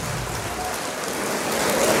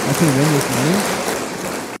 I can win this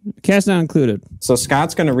money. Cash not included. So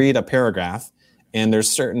Scott's going to read a paragraph, and there's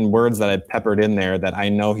certain words that I peppered in there that I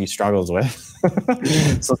know he struggles with.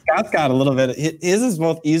 So Scott's got a little bit. His is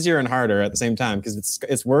both easier and harder at the same time because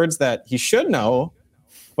it's words that he should know,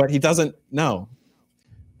 but he doesn't know,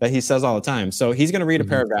 that he says all the time. So he's going to read a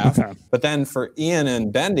paragraph, but then for Ian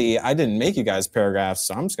and Bendy, I didn't make you guys paragraphs,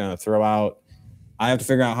 so I'm just going to throw out. I have to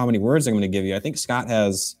figure out how many words I'm going to give you. I think Scott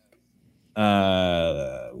has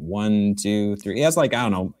 1, 2, 3. He has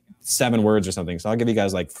 7 words or something. So I'll give you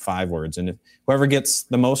guys 5 words, and if whoever gets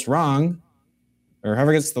the most wrong, or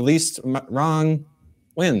whoever gets the least wrong,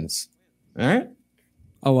 wins. All right.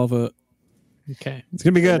 I love it. Okay, it's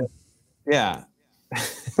gonna be good. Yeah.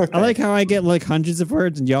 Okay. I like how I get hundreds of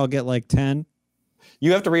words and y'all get 10.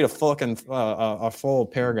 You have to read a full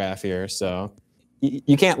paragraph here, so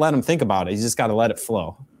you can't let him think about it. You just got to let it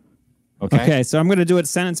flow. Okay, so I'm going to do it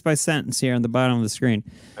sentence by sentence here on the bottom of the screen.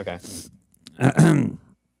 Okay.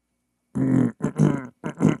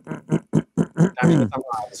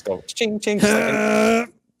 Let's go. Ching, ching, That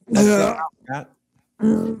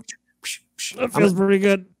feels pretty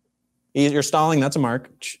good. You're stalling. That's a mark.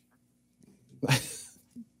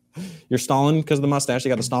 You're stalling because of the mustache. You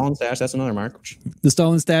got the stalling stash. That's another mark. The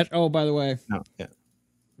Stalin stash. Oh, by the way. No, yeah.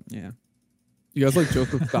 Yeah. You guys like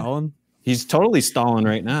Joseph Stalin? He's totally stalling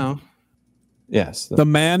right now. Yes. The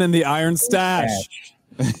man in the iron stash.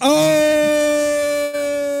 Oh,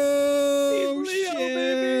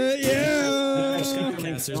 shit. Yeah.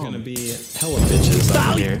 There's going to be hella bitches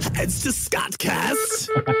out here. It's the Scott Cast.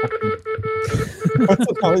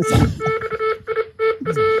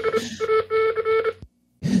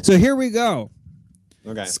 So here we go.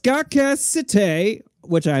 Okay. Scott City,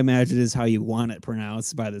 which I imagine is how you want it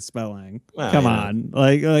pronounced by the spelling. Well, come yeah. on.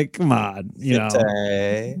 Like, come on. You know.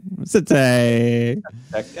 City.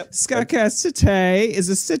 Yep. Scott City is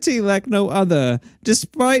a city like no other.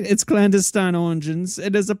 Despite its clandestine origins,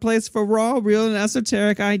 it is a place for raw, real, and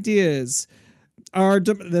esoteric ideas.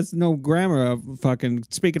 That's no grammar, fucking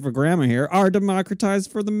speaking for grammar here, are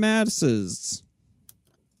democratized for the masses.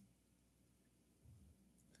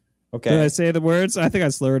 Okay. Did I say the words? I think I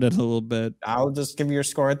slurred it a little bit. I'll just give you your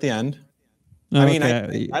score at the end. Okay. I mean,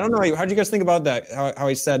 I don't know. How'd you guys think about that? How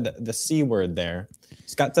he said the C word there?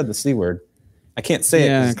 Scott said the C word. I can't say it.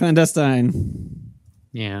 Yeah, clandestine.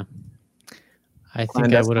 Yeah. I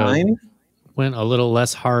think I would have went a little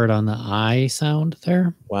less hard on the I sound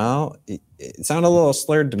there. Well, it sounded a little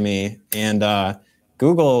slurred to me. And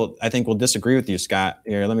Google, I think, will disagree with you, Scott.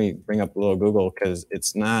 Here, let me bring up a little Google because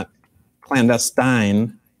it's not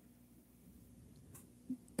clandestine.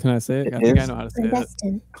 Can I say it? I think I know how to say it.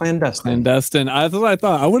 Clandestine. Clandestine. That's what I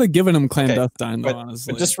thought. I would have given him clandestine, But, though,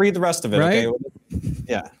 honestly. but just read the rest of it, Right? okay?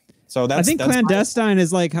 Yeah. So that's. I think that's clandestine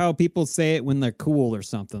is like how people say it when they're cool or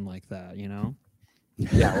something like that, you know?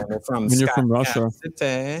 Yeah, when they're from When you're Scott from Russia.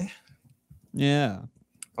 City. Yeah.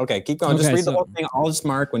 Okay, keep going. Just Okay, read the so- whole thing. I'll just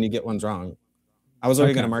mark when you get ones wrong. I was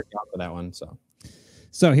already Okay. going to mark you out for that one, so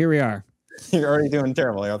So here we are. you're already doing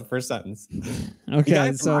terrible. You got the first sentence. You Okay,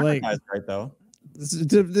 got so like, right though.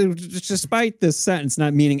 despite this sentence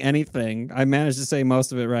not meaning anything, I managed to say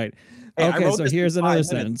most of it right. Hey, I Okay, wrote so this in here's 5 another minutes.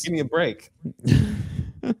 sentence. Give me a break.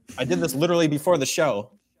 I did this literally before the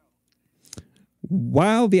show.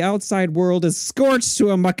 While the outside world is scorched to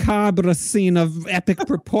a macabre scene of epic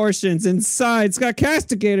proportions, inside, Scott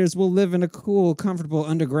Castigators will live in a cool, comfortable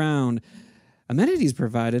underground. Amenities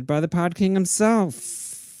provided by the Pod King himself.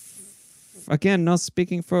 Again, not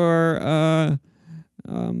speaking for how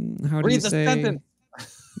do you Read the say sentence.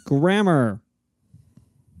 grammar.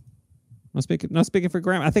 Not speaking for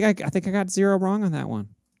grammar. I think I got 0 wrong on that one.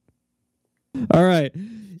 All right.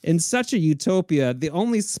 In such a utopia, the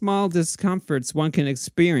only small discomforts one can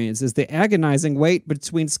experience is the agonizing wait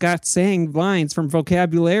between Scott saying lines from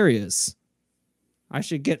vocabularies. I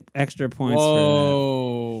should get extra points for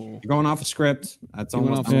Whoa. You're going off a script. That's You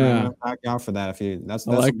went almost. off- I'm yeah. gonna back you out for that. If you, that's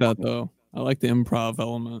I like that, though. I like the improv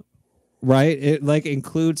element. that. Right? It like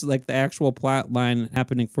includes like the actual plot line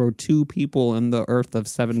happening for 2 people in the Earth of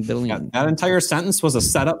 7 Yeah, billion. that entire sentence was a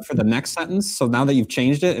setup for the next sentence. So now that you've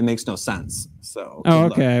changed it, it makes no sense. So. Oh, good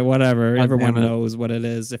luck. okay, whatever. God Everyone damn it. knows what it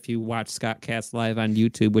is if you watch Scott Cast live on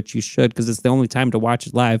YouTube, which you should because it's the only time to watch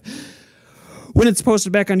it live. When it's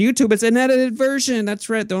posted back on YouTube, it's an edited version. That's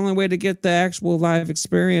right. The only way to get the actual live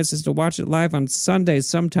experience is to watch it live on Sundays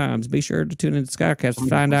sometimes. Be sure to tune in to Scottcast to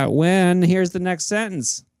find out when. Here's the next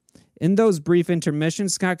sentence. In those brief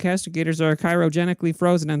intermissions, Scott Castigators are cryogenically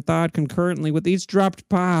frozen and thawed concurrently with each dropped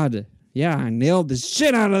pod. Yeah, I nailed the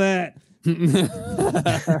shit out of that.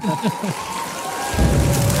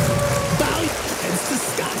 It's the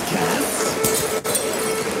Scott Cast.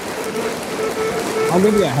 I'll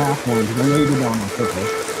give you a half one because I know you did that on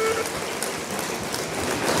purpose.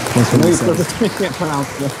 I know you purposely can't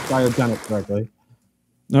pronounce this cryogenic correctly.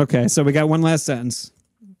 Okay, so we got one last sentence.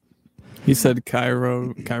 He said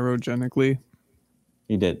chirogenically.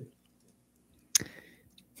 He did.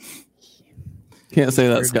 Can't say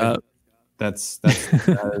that, Scott. That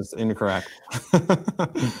is incorrect.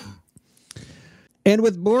 And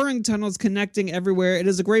with boring tunnels connecting everywhere, it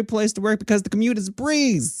is a great place to work because the commute is a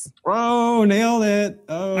breeze. Bro, nailed it.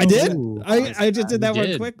 Oh, I did. Ooh, I just did that You one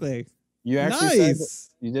did. quickly. You actually said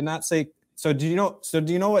Nice. you did not say. So do you know? So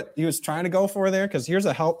do you know what he was trying to go for there? Because here's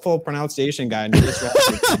a helpful pronunciation guide. You just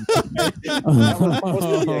That was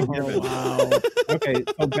supposed to be a given. Wow. Okay,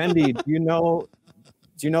 so Bendy, do you know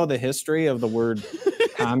the history of the word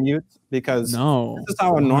commute? Because No. this is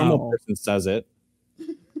how a normal Wow. person says it.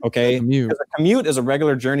 Okay, Commute. because a commute is a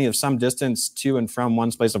regular journey of some distance to and from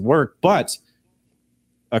one's place of work, but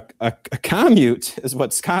a commute is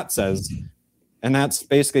what Scott says, and that's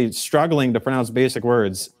basically struggling to pronounce basic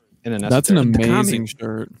words in a necessary. That's an amazing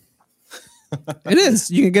shirt. It is.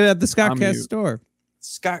 You can get it at the Scott Commute. Cast store.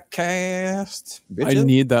 Scott Cast. I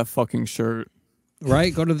need that fucking shirt.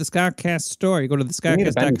 Right? Go to the Scott Cast store. You go to the need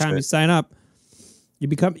a Benny scottcast.com. You shirt. sign up. You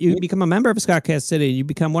become a member of Scott Cast City. You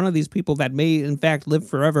become one of these people that may, in fact, live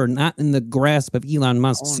forever, not in the grasp of Elon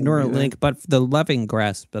Musk's Neuralink, but the loving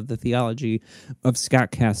grasp of the theology of Scott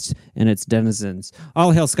Cast and its denizens. All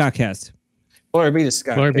hail Scott Cast. Glory be to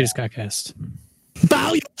Scott. Glory be to Scottcast.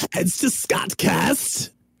 Bow your heads to Scott Cast.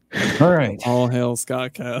 All right. All hail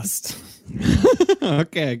Scott Cast.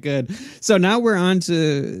 Okay, good. So now we're on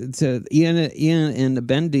to Ian and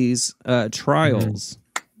Bendy's trials.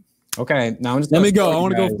 Okay, now I'm just Let me go. I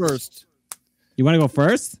want to go first. You want to go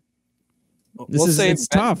first? It's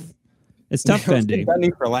tough. It's tough, Bendy.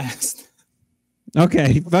 Bendy for last.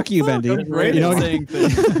 Okay, fuck you, Bendy. Great You at don't- saying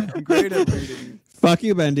things. Great at reading. Fuck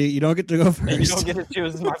you, Bendy. You don't get to go first. You don't get to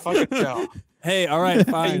choose my fucking show. Hey, all right,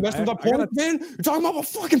 fine. Hey, you messed with the I gotta- points, man? You're talking about my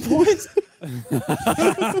fucking points?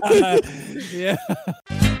 Yeah.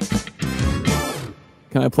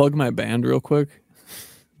 Can I plug my band real quick?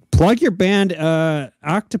 Plug your band,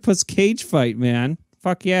 Octopus Cage Fight, man.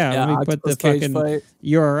 Fuck yeah. Let me put the Octopus Cage fucking Fight.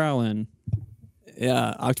 URL in.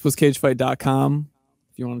 Yeah, octopuscagefight.com.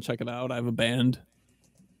 If you want to check it out, I have a band.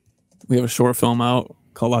 We have a short film out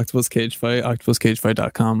called Octopus Cage Fight,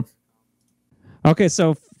 octopuscagefight.com. Okay,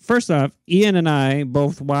 so first off, Ian and I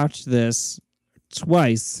both watched this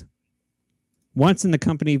twice. Once in the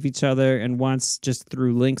company of each other and once just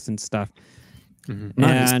through links and stuff.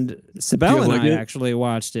 Nice. And Sibel you and like I it? actually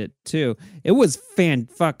watched it too. It was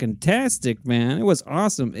fan-fucking-tastic, man. It was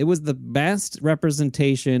awesome. It was the best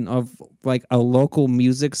representation of like a local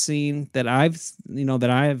music scene that I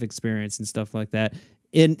have experienced and stuff like that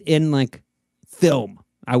in like film,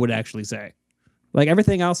 I would actually say. Like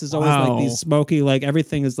everything else is always like these smoky, like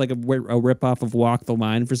everything is like a ripoff of Walk the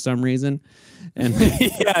Line for some reason. And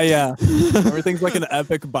yeah. Everything's like an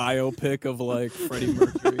epic biopic of like Freddie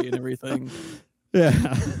Mercury and everything.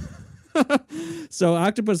 yeah. So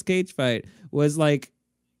Octopus Cage Fight was like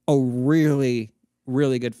a really,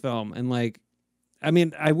 really good film. And like, I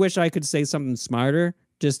mean, I wish I could say something smarter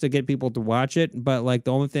just to get people to watch it. But like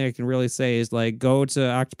the only thing I can really say is like go to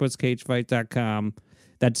octopuscagefight.com.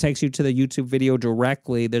 That takes you to the YouTube video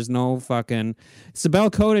directly. There's no fucking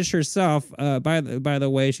Sibel Kodish herself. By the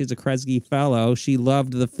way, she's a Kresge fellow. She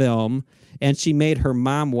loved the film, and she made her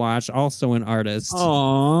mom watch. Also an artist.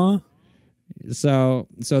 Aww. So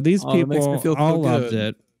these That makes me people feel so all loved good.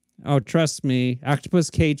 it. Oh, trust me,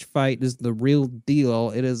 Octopus Cage Fight is the real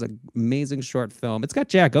deal. It is an amazing short film. It's got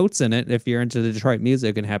Jack Oates in it if you're into Detroit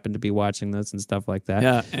music and happen to be watching this and stuff like that.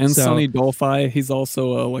 Yeah, and So- Sonny Dolphy, he's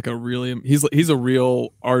also like a really he's a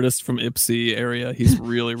real artist from Ypsi area. He's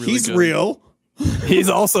really good. real. He's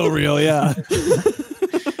also real, yeah.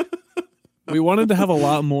 We wanted to have a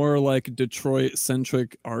lot more like Detroit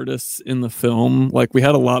centric artists in the film. Like we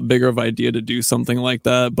had a lot bigger of idea to do something like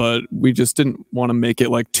that, but we just didn't want to make it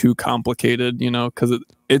like too complicated, you know, because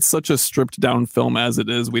it's such a stripped down film as it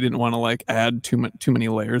is. We didn't want to like add too many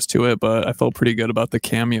layers to it, but I felt pretty good about the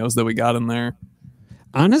cameos that we got in there.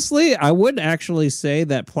 Honestly, I would actually say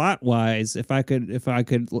that plot-wise, if I could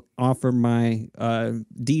offer my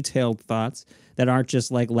detailed thoughts that aren't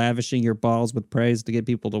just like lavishing your balls with praise to get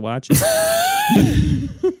people to watch it.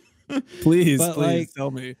 Please But, tell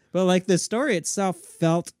me. But like the story itself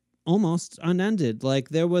felt almost unended. Like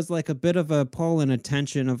there was like a bit of a pull and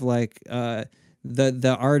attention of like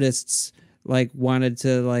the artists like wanted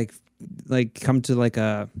to like come to like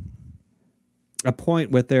a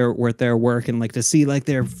point with their work and like to see like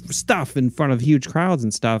their stuff in front of huge crowds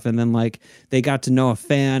and stuff, and then like they got to know a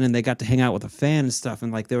fan and they got to hang out with a fan and stuff,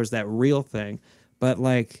 and like there was that real thing. But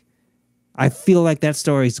like I feel like that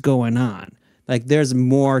story's going on. Like there's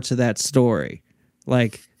more to that story.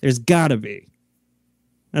 Like there's gotta be.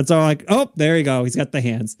 That's all. Like, oh, there you go. He's got the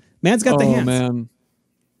hands. Man's got the hands.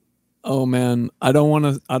 Oh man. I don't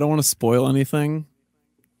want to spoil anything.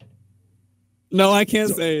 No, I can't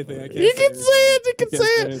say anything. You can say it. You can say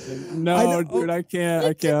it. Anything. No, dude, I can't.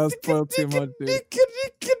 I can't spoil too much, dude.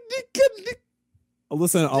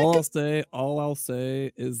 Listen, all I'll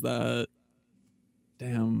say is that,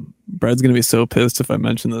 damn, Brad's gonna be so pissed if I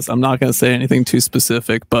mention this. I'm not gonna say anything too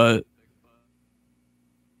specific, but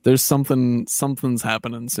there's something's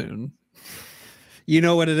happening soon. You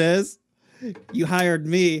know what it is? You hired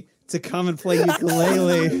me to come and play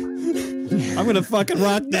ukulele. I'm gonna fucking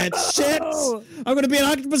rock that shit. I'm gonna be an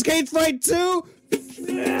Octopus Cage Fight too.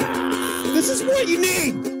 This is what you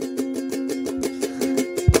need.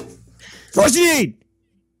 What you need.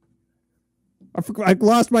 I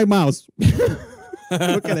lost my mouse.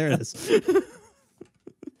 Okay, there it is.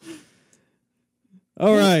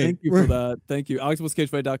 All right. Thank you for that. Thank you.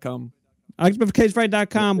 AlexBusCageFight.com.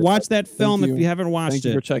 AlexBusCageFight.com. Watch that film if you haven't watched Thank it.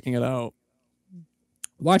 you for checking it out.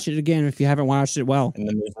 Watch it again if you haven't watched it well. And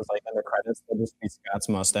then there's just like under credits, there'll just be Scott's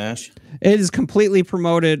mustache. It is completely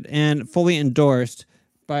promoted and fully endorsed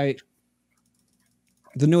by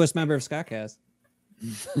the newest member of Scottcast.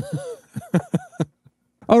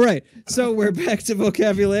 All right, so we're back to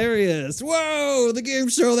Vocabularious. Whoa, the game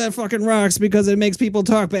show that fucking rocks because it makes people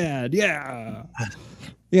talk bad. Yeah.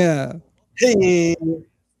 Yeah. Hey.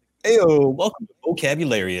 Heyo, welcome to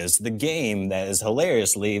Vocabularious, the game that is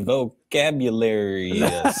hilariously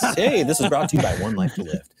vocabularious. Hey, this is brought to you by One Life to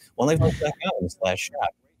Lift.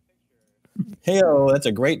 OneLifeToLift.com/shop. Heyo, that's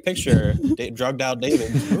a great picture. Drugged out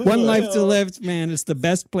David. Ooh, One Life to Lift, man, it's the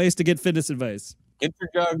best place to get fitness advice. Get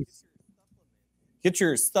your drugs. Get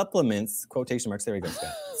your supplements, quotation marks, there we go,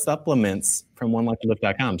 Scott. Supplements from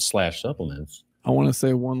OneLifeToLift.com/supplements. I want to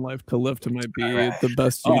say One Life to Lift might be the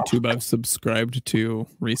best YouTube I've subscribed to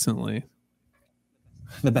recently.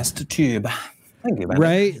 The best tube. Thank you, buddy.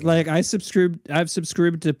 Right? Like I've subscribed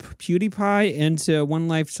to PewDiePie and to One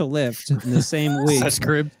Life to Lift in the same week.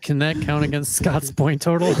 Can that count against Scott's point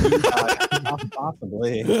total?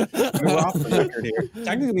 Possibly. You're off the record here.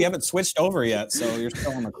 Technically, we haven't switched over yet, so you're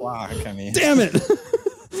still on the clock. I mean, Damn it.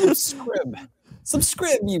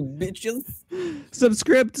 Subscribe, you bitches.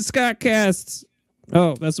 Subscribe to Scottcasts.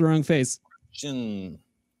 Oh, that's the wrong face. There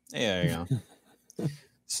you go.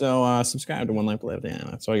 So subscribe to One Life to Live. Yeah,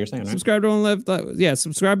 that's what you're saying, right? Subscribe to One Life. Yeah,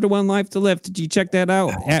 subscribe to One Life to Lift. Did you check that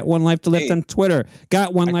out? At One Life to Lift on Twitter.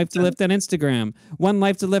 Got One Life to Lift on Instagram.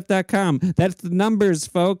 OneLifeToLift.com. That's the numbers,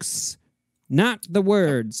 folks. Not the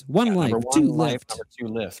words. One life, number two one life, lift. number two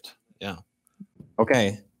lift. Yeah.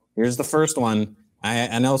 Okay. Here's the first one.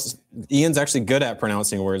 I know Ian's actually good at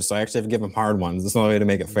pronouncing words, so I actually have to give him hard ones. That's the only way to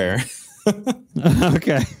make it fair.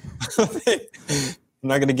 Okay. I'm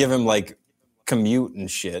not going to give him like commute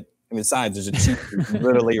and shit. And besides, there's a cheat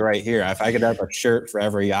literally right here. If I could have a shirt for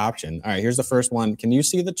every option. All right, here's the first one. Can you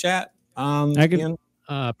see the chat? I can.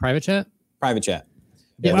 Private chat? Private chat.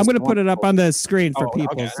 Yeah, I'm going to put it up on the screen for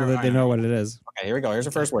people okay, so that they know what it is. Okay, here we go. Here's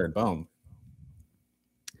the first word. Boom.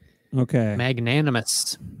 Okay.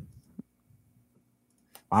 Magnanimous.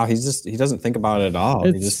 Wow, he doesn't think about it at all.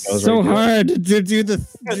 It's he just goes so right hard to do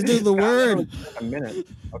the word. A minute.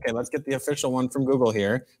 Okay, let's get the official one from Google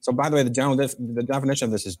here. So, by the way, the definition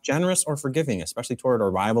of this is generous or forgiving, especially toward a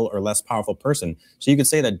rival or less powerful person. So you could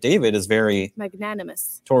say that David is very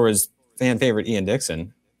magnanimous towards fan favorite Ian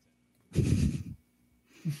Dixon.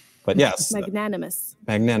 But yes, magnanimous.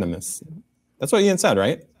 Magnanimous. That's what Ian said,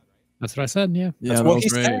 right? That's what I said. Yeah. That's what he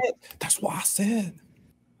said. That's what I said.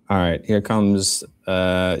 All right, here comes.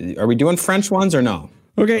 Are we doing French ones or no?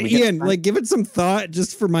 Okay, Ian, like give it some thought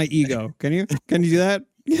just for my ego. Can you do that?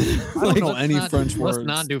 I don't know any French words. Let's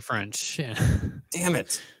not do French. Yeah. Damn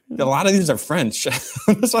it. A lot of these are French.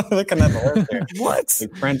 That's why I'm looking at the word there. What?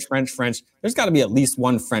 Like French. There's got to be at least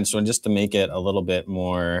one French one just to make it a little bit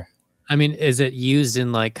more. I mean, is it used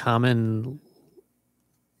in like common,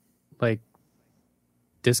 like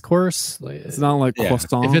discourse? Like, it's not like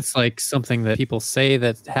croissant. If it's like something that people say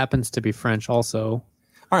that happens to be French, also. All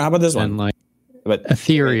right, how about this one? Like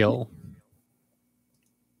ethereal.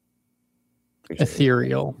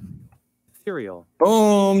 Ethereal.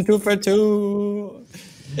 Boom, 2 for 2.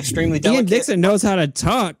 Extremely delicate. Ian Dixon knows how to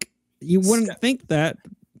talk. You wouldn't think that.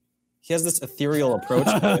 He has this ethereal approach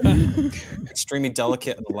to it. Extremely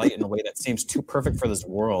delicate and light in a way that seems too perfect for this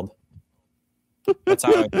world. That's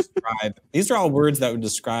how I describe. These are all words that would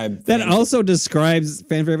describe. That also describes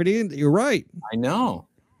fan favorite Ian. You're right. I know.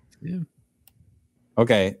 Yeah.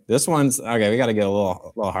 Okay, this one's okay. We got to get a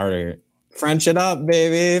little harder here. French it up,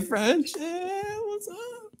 baby. French it. What's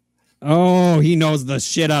up? Oh, he knows the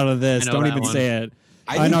shit out of this. Don't even one. say it.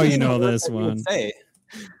 I know you know this one.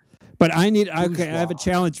 But I need. Okay, I have a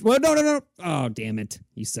challenge. Well, no. Oh, damn it!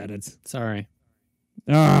 You said it. Sorry.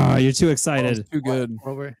 Oh, you're too excited. Too good.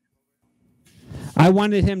 Over. I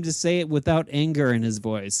wanted him to say it without anger in his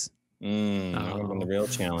voice. That would have been the real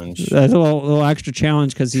challenge. That's a little extra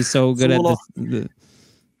challenge because he's so good at this.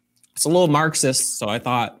 It's a little Marxist, so I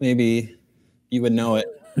thought maybe you would know it.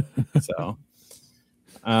 So,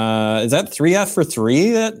 is that 3F for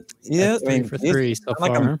 3? That's 3 for 3 so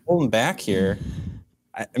far. I'm pulling back here.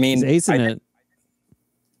 I mean, he's acing it.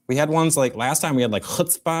 We had ones like last time. We had like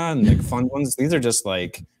chutzpah and like fun ones. These are just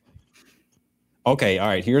like, okay, all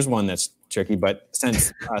right. Here's one that's tricky, but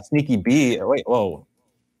since Sneaky B, wait, whoa,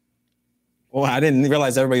 Well, I didn't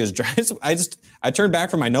realize everybody was dry. I turned back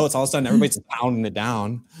from my notes. All of a sudden, everybody's pounding it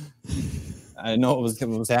down. I didn't know what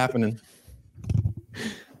was happening.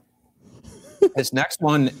 This next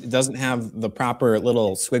one doesn't have the proper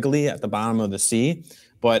little squiggly at the bottom of the C,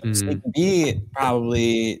 but Sneaky B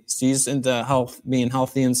probably sees into being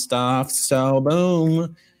healthy and stuff. So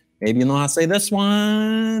boom, maybe you know how to say this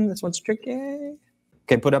one. This one's tricky.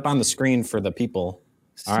 Okay, put up on the screen for the people.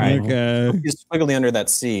 All right. Okay. Just squiggly under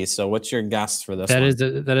that C. So what's your guess for this That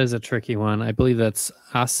one? that is a tricky one. I believe that's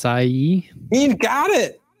acai. You got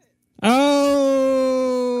it.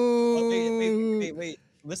 Oh. Wait.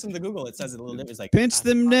 Listen to Google. It says it a little bit. It's like Pinch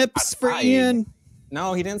them nips for Ian.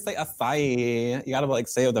 No, he didn't say acai. You gotta like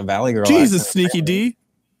say it with the Valley Girl. Jesus, accent. Sneaky D.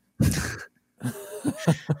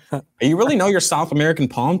 You really know your South American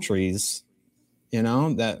palm trees, you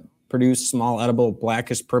know, that produce small edible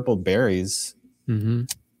blackish purple berries. Mm-hmm.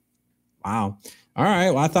 Wow. All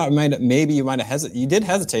right. Well, I thought maybe you might have hesitated. You did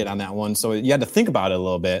hesitate on that one, so you had to think about it a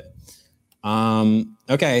little bit.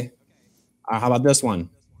 Okay. How about this one?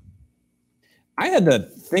 I had to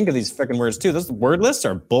think of these freaking words too. Those word lists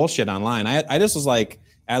are bullshit online. I just was like,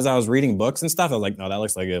 as I was reading books and stuff, I was like, no, that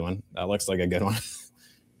looks like a good one. That looks like a good one.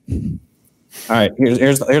 All right,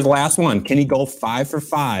 here's the last one. Can he go 5 for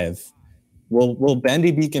 5? Will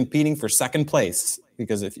Bendy be competing for second place?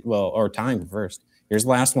 Because or tying for first. Here's the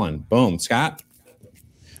last one. Boom, Scott.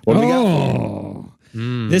 What do we got?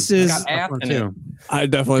 This is. I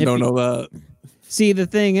definitely don't know that. See, the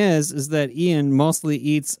thing is that Ian mostly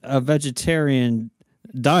eats a vegetarian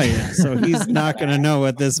diet, so he's not going to know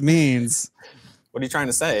what this means. What are you trying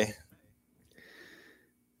to say?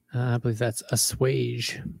 I believe that's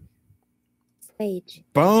assuage. Assuage.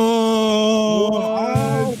 Boom!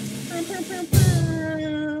 5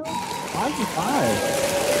 for 5.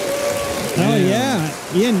 Oh, yeah.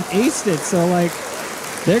 Ian aced it, so, like,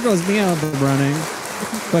 there goes me out of running.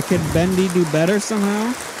 But could Bendy do better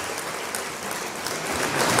somehow?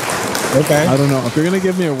 Okay. I don't know. If you're going to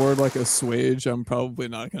give me a word like assuage, I'm probably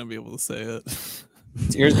not going to be able to say it.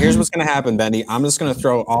 Here's what's going to happen, Bendy. I'm just going to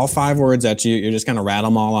throw all 5 words at you. You're just going to rattle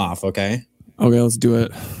them all off, okay? Okay, let's do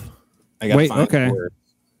it. I got 5 words.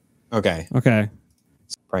 Okay. Okay.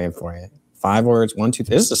 Praying for you. 5 words. 1, 2,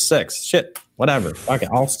 3. This is a 6. Shit. Whatever. Okay.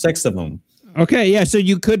 All 6 of them. Okay. Yeah. So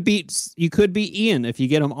you could beat Ian if you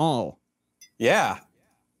get them all. Yeah.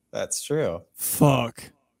 That's true.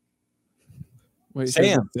 Fuck. Wait,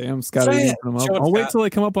 Sam. Scott. I'll wait till they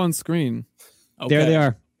come up on screen. Okay. There they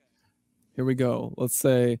are. Here we go. Let's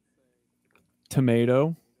say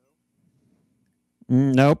tomato.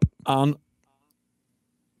 Nope.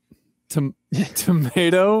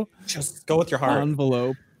 Tomato. Just go with your heart.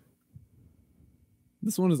 Envelope.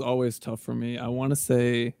 This one is always tough for me. I want to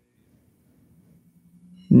say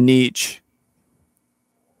niche.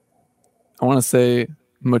 I want to say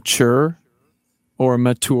mature or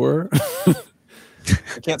mature.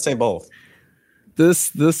 I can't say both. This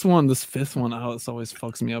fifth one, this always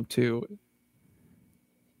fucks me up too.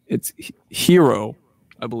 It's hero,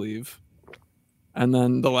 I believe. And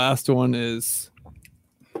then the last one is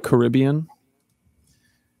Caribbean.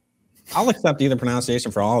 I'll accept either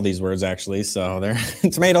pronunciation for all of these words, actually. So they're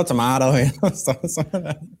tomato. These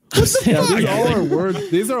all are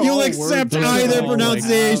words. These are You'll all accept words either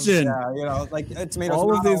pronunciation. Like tomato.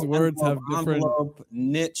 All of these words have different envelope,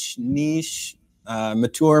 niche,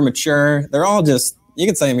 mature. They're all just, you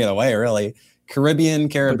can say them either way, really.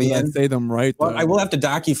 Caribbean. I say them right. Well, I will have to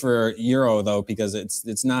dock you for Euro though, because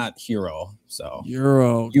it's not hero. So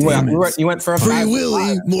Euro. You went for a Free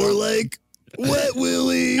Willy, more like Wet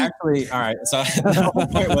Willy. Actually, all right. So the whole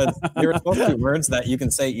point was they were supposed to be words that you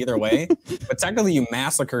can say either way, but technically you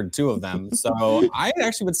massacred 2 of them. So I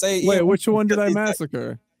actually would say. Wait, which one did I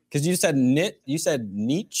massacre? Because you said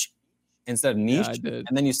niche instead of niche, I did.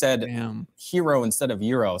 and then you said hero instead of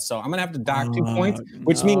Euro. So I'm gonna have to dock 2 points,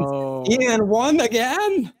 which means Ian won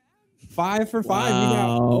again. 5 for 5. You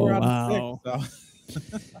got 4 out of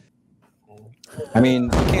 6. So. I mean, you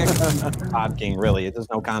can't Pod King really. There's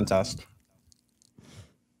no contest.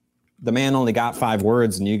 The man only got 5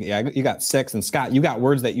 words, and you got 6. And Scott, you got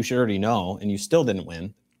words that you should already know, and you still didn't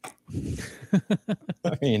win.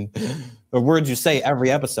 I mean, the words you say every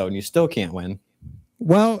episode, and you still can't win.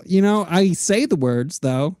 Well, I say the words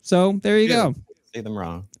though, so there you go. Say them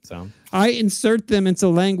wrong. So I insert them into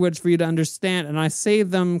language for you to understand, and I say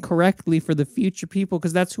them correctly for the future people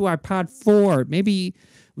because that's who I pod for. Maybe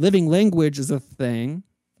living language is a thing,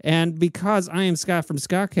 and because I am Scott from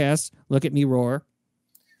Scottcast, look at me roar.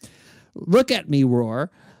 Look at me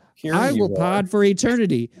roar. I will pod for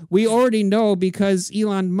eternity. We already know because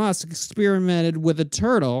Elon Musk experimented with a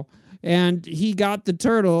turtle and he got the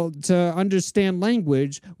turtle to understand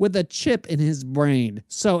language with a chip in his brain.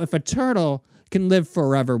 So if a turtle can live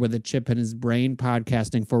forever with a chip in his brain,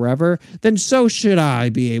 podcasting forever, then so should I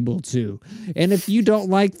be able to. And if you don't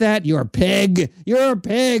like that, you're a pig. You're a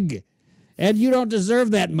pig. And you don't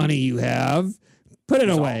deserve that money you have. Put it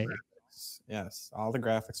away. Yes, all the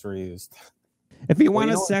graphics were used. If you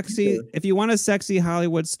want a sexy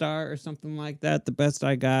Hollywood star or something like that, the best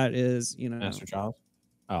I got is, Master Charles.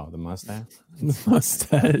 Oh, the mustache. The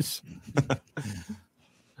mustache.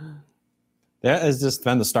 That has just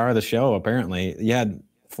been the star of the show, apparently. You had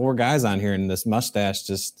 4 guys on here, and this mustache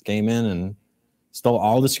just came in and stole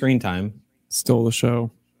all the screen time. Stole the show.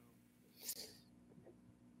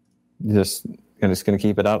 Just going to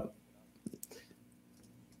keep it up.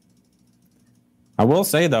 I will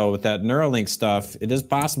say, though, with that Neuralink stuff, it is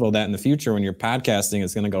possible that in the future, when you're podcasting,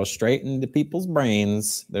 it's going to go straight into people's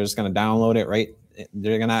brains. They're just going to download it right.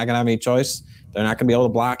 They're not going to have any choice. They're not going to be able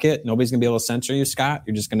to block it. Nobody's going to be able to censor you, Scott.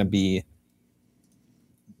 You're just going to be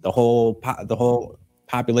the whole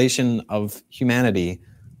population of humanity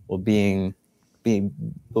will they'll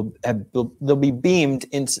be beamed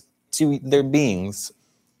into their beings.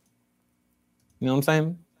 You know what I'm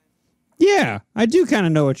saying? Yeah, I do kind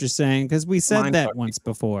of know what you're saying because we said that once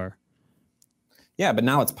before. Yeah, but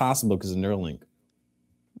now it's possible because of Neuralink.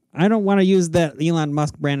 I don't want to use that Elon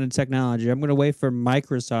Musk branded technology. I'm going to wait for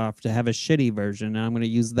Microsoft to have a shitty version, and I'm going to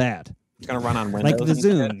use that. It's going to run on Windows. Like the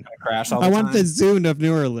Zune. Crash all the I time. want the Zune of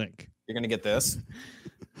Neuralink. You're going to get this.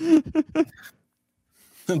 The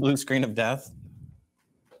blue screen of death.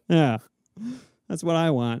 Yeah, that's what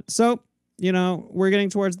I want. So, we're getting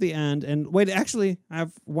towards the end. And wait, actually, I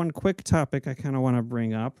have one quick topic I kind of want to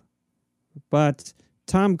bring up. But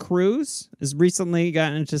Tom Cruise has recently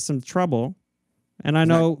gotten into some trouble. And I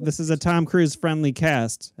know this is a Tom Cruise friendly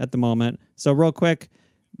cast at the moment. So real quick,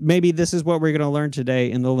 maybe this is what we're going to learn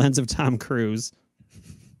today in the lens of Tom Cruise.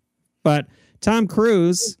 But Tom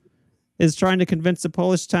Cruise is trying to convince a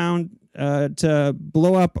Polish town to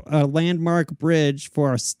blow up a landmark bridge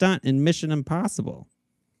for a stunt in Mission Impossible.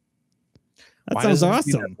 That sounds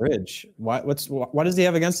awesome. Bridge. What does he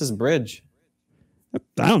have against this bridge?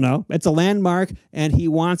 I don't know. It's a landmark, and he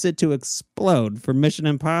wants it to explode for Mission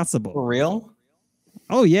Impossible. For real?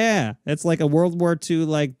 Oh yeah, it's like a World War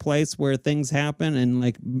II place where things happen,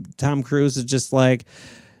 and Tom Cruise is just like,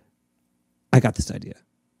 I got this idea.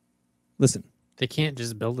 Listen, they can't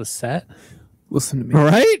just build a set. Listen to me, all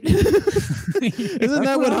right? Isn't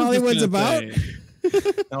that what Hollywood's about?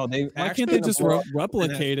 No, why can't they just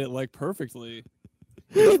replicate it perfectly?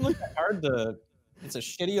 It doesn't look that hard to. It's a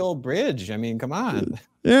shitty old bridge. I mean, come on.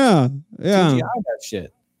 Yeah. CGI that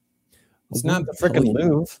shit. It's not the freaking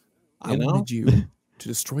Louvre. I wanted you to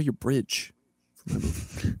destroy your bridge.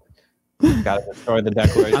 Got to destroy the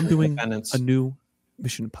Declaration. I'm doing a new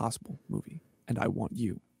Mission Impossible movie, and I want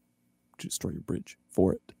you to destroy your bridge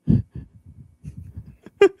for it.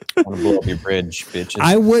 I want to blow up your bridge, bitches.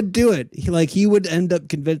 I would do it. He would end up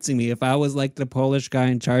convincing me if I was the Polish guy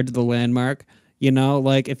in charge of the landmark.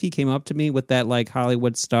 If he came up to me with that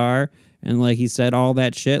Hollywood star and he said all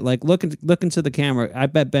that shit, look into the camera. I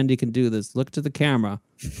bet Bendy can do this. Look to the camera.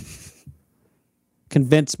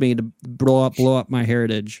 Convince me to blow up my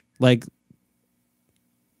heritage. I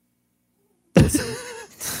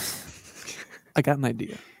got an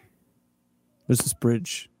idea. There's this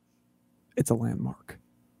bridge. It's a landmark.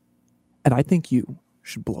 And I think you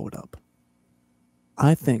should blow it up.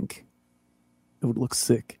 I think it would look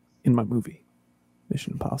sick in my movie,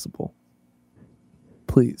 Mission Impossible.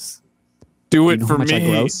 Please. Do it for me.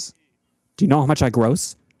 Do you know how much I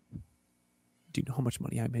gross? Do you know how much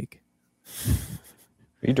money I make?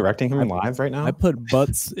 Are you directing him live right now? I put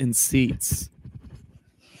butts in seats.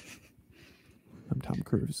 I'm Tom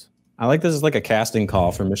Cruise. I like this is like a casting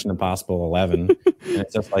call for Mission Impossible 11. And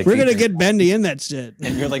it's just we're gonna get Bendy in that shit.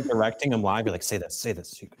 And you're directing him live. You're like, say this. Say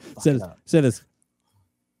this.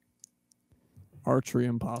 Archery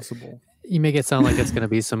Impossible. You make it sound like it's gonna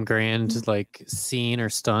be some grand scene or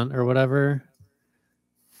stunt or whatever,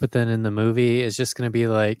 but then in the movie it's just gonna be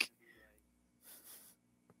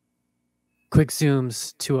quick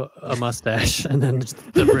zooms to a mustache, and then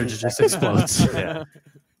the bridge just explodes. Yeah.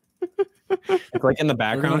 It's in the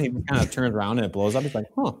background, he kind of turns around and it blows up. He's like,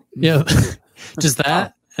 huh. Yeah. Just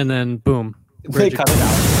that, and then boom. They cut it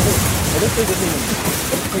out. What if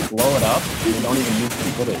they blow it up and they don't even use the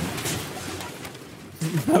footage?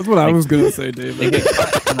 That's what I was going to say, David. They get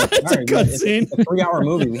cut. It's a 3-hour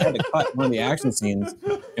movie. We had to cut one of the action scenes,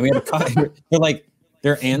 and we had to cut. They're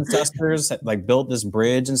their ancestors had built this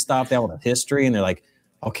bridge and stuff. They have a history, and they're like,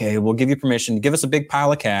 okay, we'll give you permission. Give us a big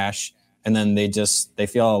pile of cash. and then they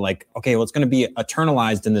feel like, okay, well, it's going to be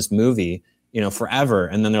eternalized in this movie, forever.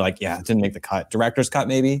 And then they're like, yeah, it didn't make the cut. Director's cut,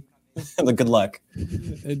 maybe. Good luck.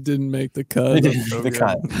 It didn't make the cut. It didn't make the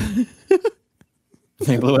cut.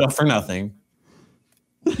 They blew it up for nothing.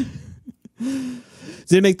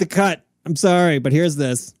 Didn't make the cut. I'm sorry, but here's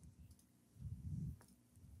this.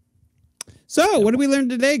 So, what did we learn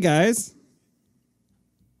today, guys?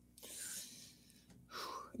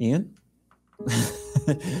 Ian?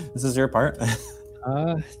 This is your part.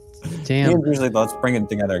 Damn. Ian's usually the let's bring it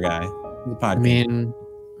together guy. The podcast. I mean,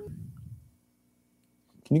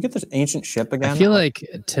 can you get this ancient ship again? I feel like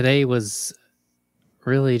today was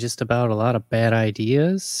really just about a lot of bad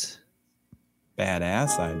ideas.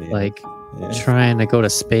 Badass idea. Like trying to go to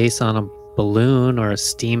space on a balloon or a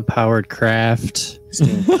steam-powered craft.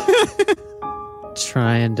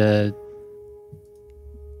 Trying to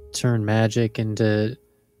turn magic into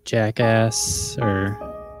Jackass or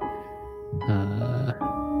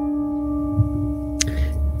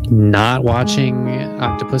not watching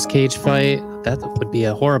octopus cage fight. That would be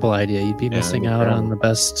a horrible idea. You'd be missing out on the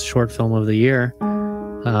best short film of the year.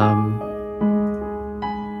 I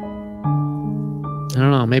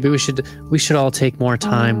don't know. Maybe we should all take more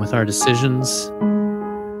time with our decisions.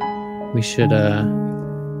 We should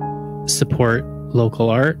support local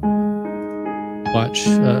art, watch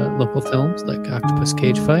local films like Octopus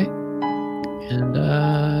Cage Fight, and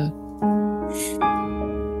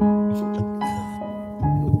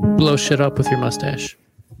blow shit up with your mustache.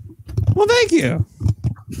 Well, thank you.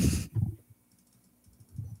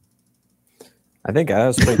 I think that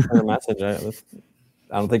was a pretty clear message. I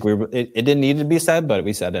don't think it didn't need to be said, but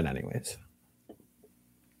we said it anyways.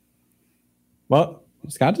 Well,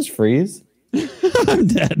 Scott just freeze. I'm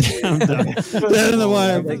dead. I'm done. Dead in the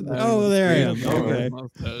wire. Oh, there I am. Okay.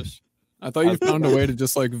 Mustache. I thought you found a way to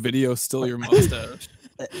just like video still your mustache.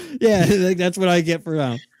 Yeah, like that's what I get for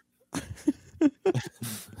now.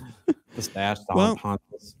 Mustache.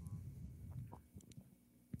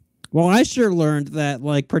 Well, I sure learned that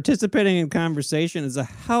like participating in conversation is a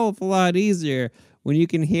hell of a lot easier when you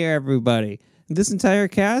can hear everybody. This entire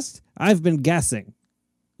cast, I've been guessing.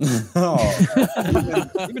 Oh,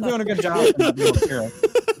 you've been doing a good job.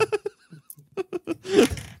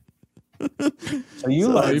 So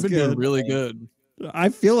you've been doing really good. I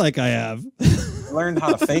feel like I have. Learned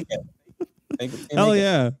how to fake it. Hell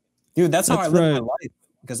yeah. Dude, that's how I live my life.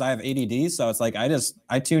 Because I have ADD, so it's like I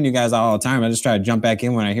tune you guys out all the time. I just try to jump back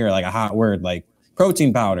in when I hear like a hot word like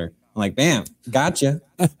protein powder. I'm like, bam, gotcha.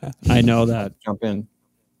 I know that. Jump in.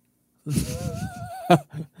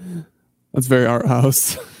 That's very art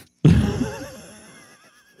house.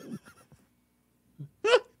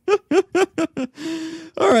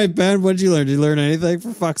 All right, Ben, what did you learn? Did you learn anything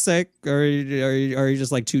for fuck's sake? Or are you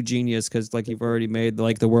just like too genius because like you've already made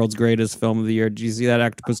like the world's greatest film of the year? Did you see that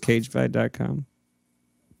octopuscagefight.com?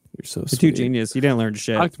 You're so You're sweet. too genius. You didn't learn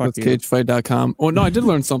shit. Octopuscagefight.com. Oh no, I did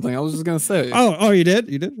learn something. I was just gonna say. Oh, you did?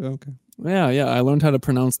 You did? Okay. Yeah. I learned how to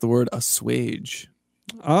pronounce the word assuage.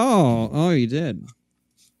 Oh, you did.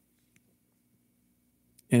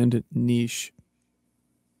 And niche.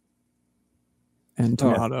 And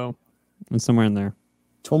tomato. And somewhere in there.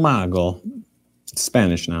 Tomago. It's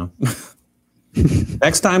Spanish now.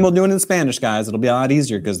 Next time we'll do it in Spanish, guys. It'll be a lot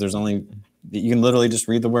easier because you can literally just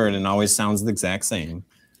read the word and it always sounds the exact same.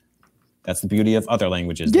 That's the beauty of other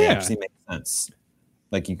languages. Yeah. They actually make sense.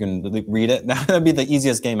 Like you can read it. That'd be the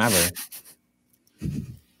easiest game ever.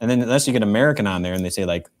 And then unless you get American on there and they say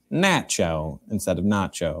like nacho instead of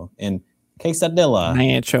nacho and quesadilla.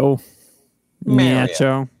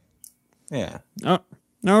 Nacho. Yeah. Oh,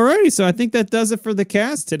 alrighty. So I think that does it for the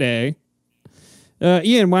cast today.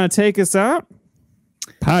 Ian, want to take us out?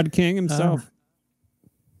 Pod King himself.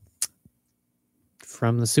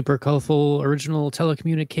 From the super colorful original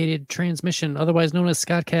telecommunicated transmission, otherwise known as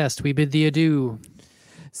Scott Cast, we bid thee adieu.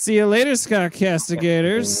 See you later, Scott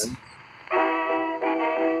Castigators.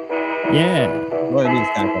 Yeah.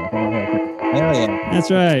 Hell yeah. That's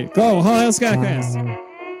right. Go, Hell Scott Cast.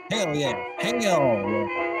 Hell yeah. Hell yeah.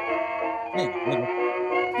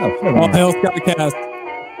 All hail Scott Cast.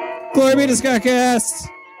 Glory be to Scott Cast.